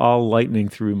 Okay, well, I'll lightning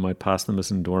through my posthumous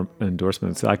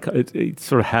endorsements. It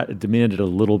sort of demanded a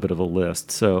little bit of a list.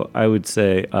 So I would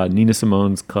say Nina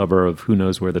Simone's cover of Who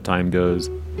Knows Where the Time Goes.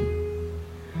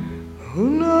 Who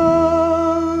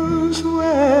knows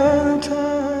where the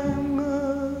time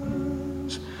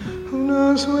goes? Who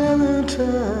knows where the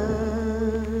time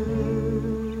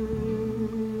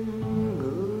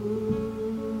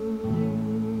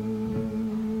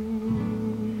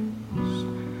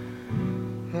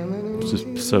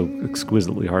just so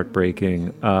exquisitely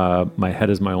heartbreaking. My Head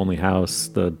Is My Only House,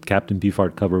 the Captain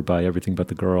Beefheart cover by Everything But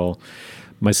the Girl.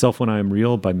 Myself When I Am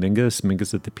Real by Mingus.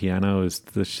 Mingus at the piano is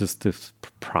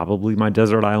probably my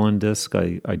Desert Island disc.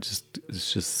 It's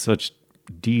just such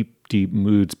deep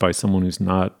moods by someone who's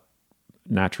not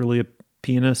naturally a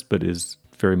pianist, but is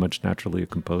very much naturally a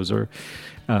composer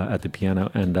at the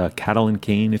piano. And Catalin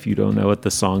Kane, if you don't know it,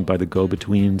 the song by the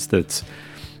Go-Betweens that's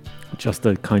just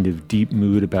a kind of deep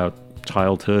mood about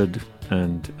childhood,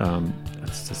 and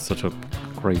it's just such a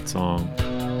great song.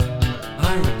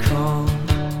 I recall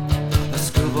a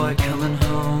schoolboy coming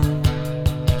home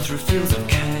through fields of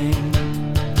cane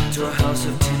to a house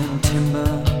of tin and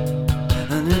timber,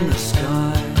 and in the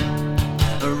sky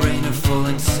a rain of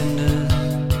falling cinders.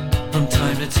 From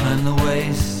time to time the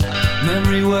waste,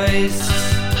 memory wastes.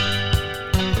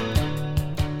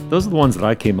 Those are the ones that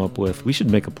I came up with. We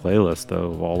should make a playlist,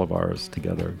 though, of all of ours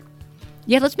together.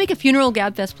 Yeah, let's make a funeral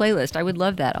Gabfest playlist. I would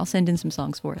love that. I'll send in some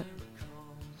songs for it.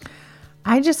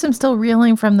 I just am still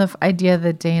reeling from the idea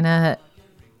that Dana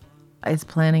is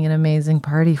planning an amazing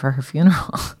party for her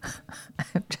funeral.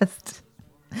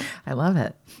 I love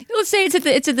it. Let's say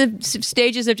it's at the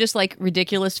stages of just like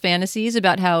ridiculous fantasies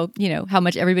about how, how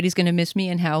much everybody's going to miss me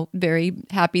and how very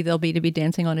happy they'll be to be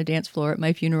dancing on a dance floor at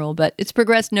my funeral. But it's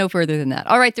progressed no further than that.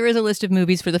 All right, there is a list of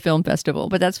movies for the film festival,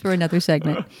 but that's for another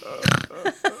segment.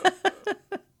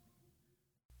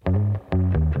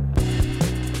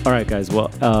 All right, guys.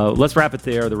 Well, let's wrap it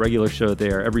there. The regular show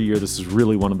there. Every year, this is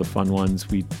really one of the fun ones.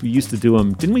 We used to do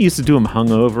them. Didn't we used to do them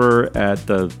hungover at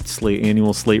the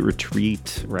annual Slate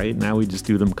retreat? Right now, we just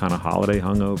do them kind of holiday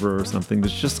hungover or something.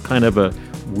 There's just kind of a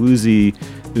woozy,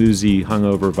 oozy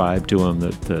hungover vibe to them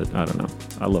that I don't know.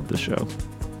 I love this show.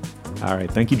 All right,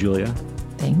 thank you, Julia.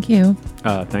 Thank you.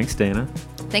 Thanks, Dana.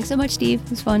 Thanks so much, Steve. It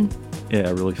was fun. Yeah,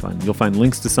 really fun. You'll find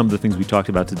links to some of the things we talked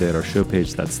about today at our show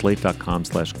page. That's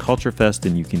slate.com/culturefest,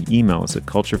 and you can email us at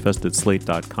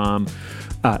culturefest@slate.com.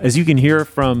 As you can hear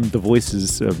from the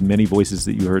voices of many voices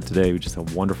that you heard today, we just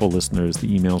have wonderful listeners.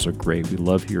 The emails are great. We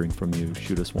love hearing from you.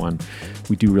 Shoot us one.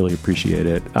 We do really appreciate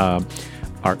it.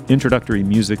 Our introductory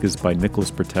music is by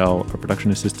Nicholas Bertel. Our production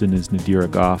assistant is Nadira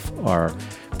Goff. Our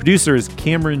producer is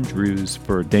Cameron Drews.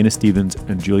 For Dana Stevens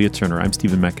and Julia Turner, I'm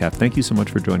Stephen Metcalf. Thank you so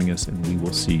much for joining us, and we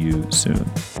will see you soon.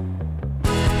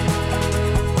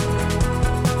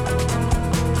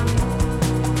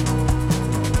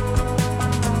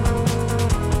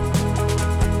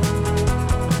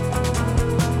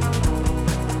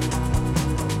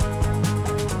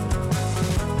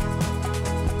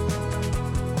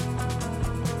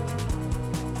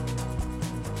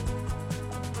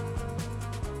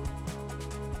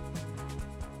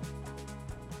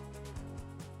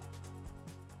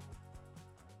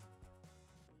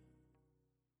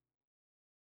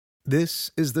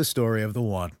 This is the story of the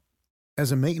one.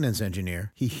 As a maintenance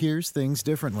engineer, he hears things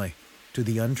differently. To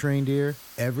the untrained ear,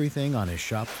 everything on his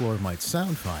shop floor might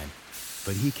sound fine,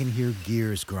 but he can hear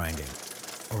gears grinding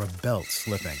or a belt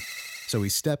slipping. So he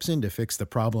steps in to fix the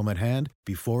problem at hand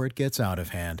before it gets out of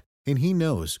hand. And he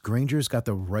knows Grainger's got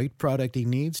the right product he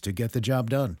needs to get the job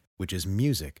done, which is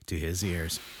music to his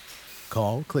ears.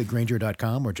 Call, click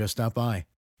Grainger.com, or just stop by.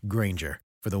 Grainger,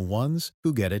 for the ones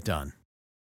who get it done.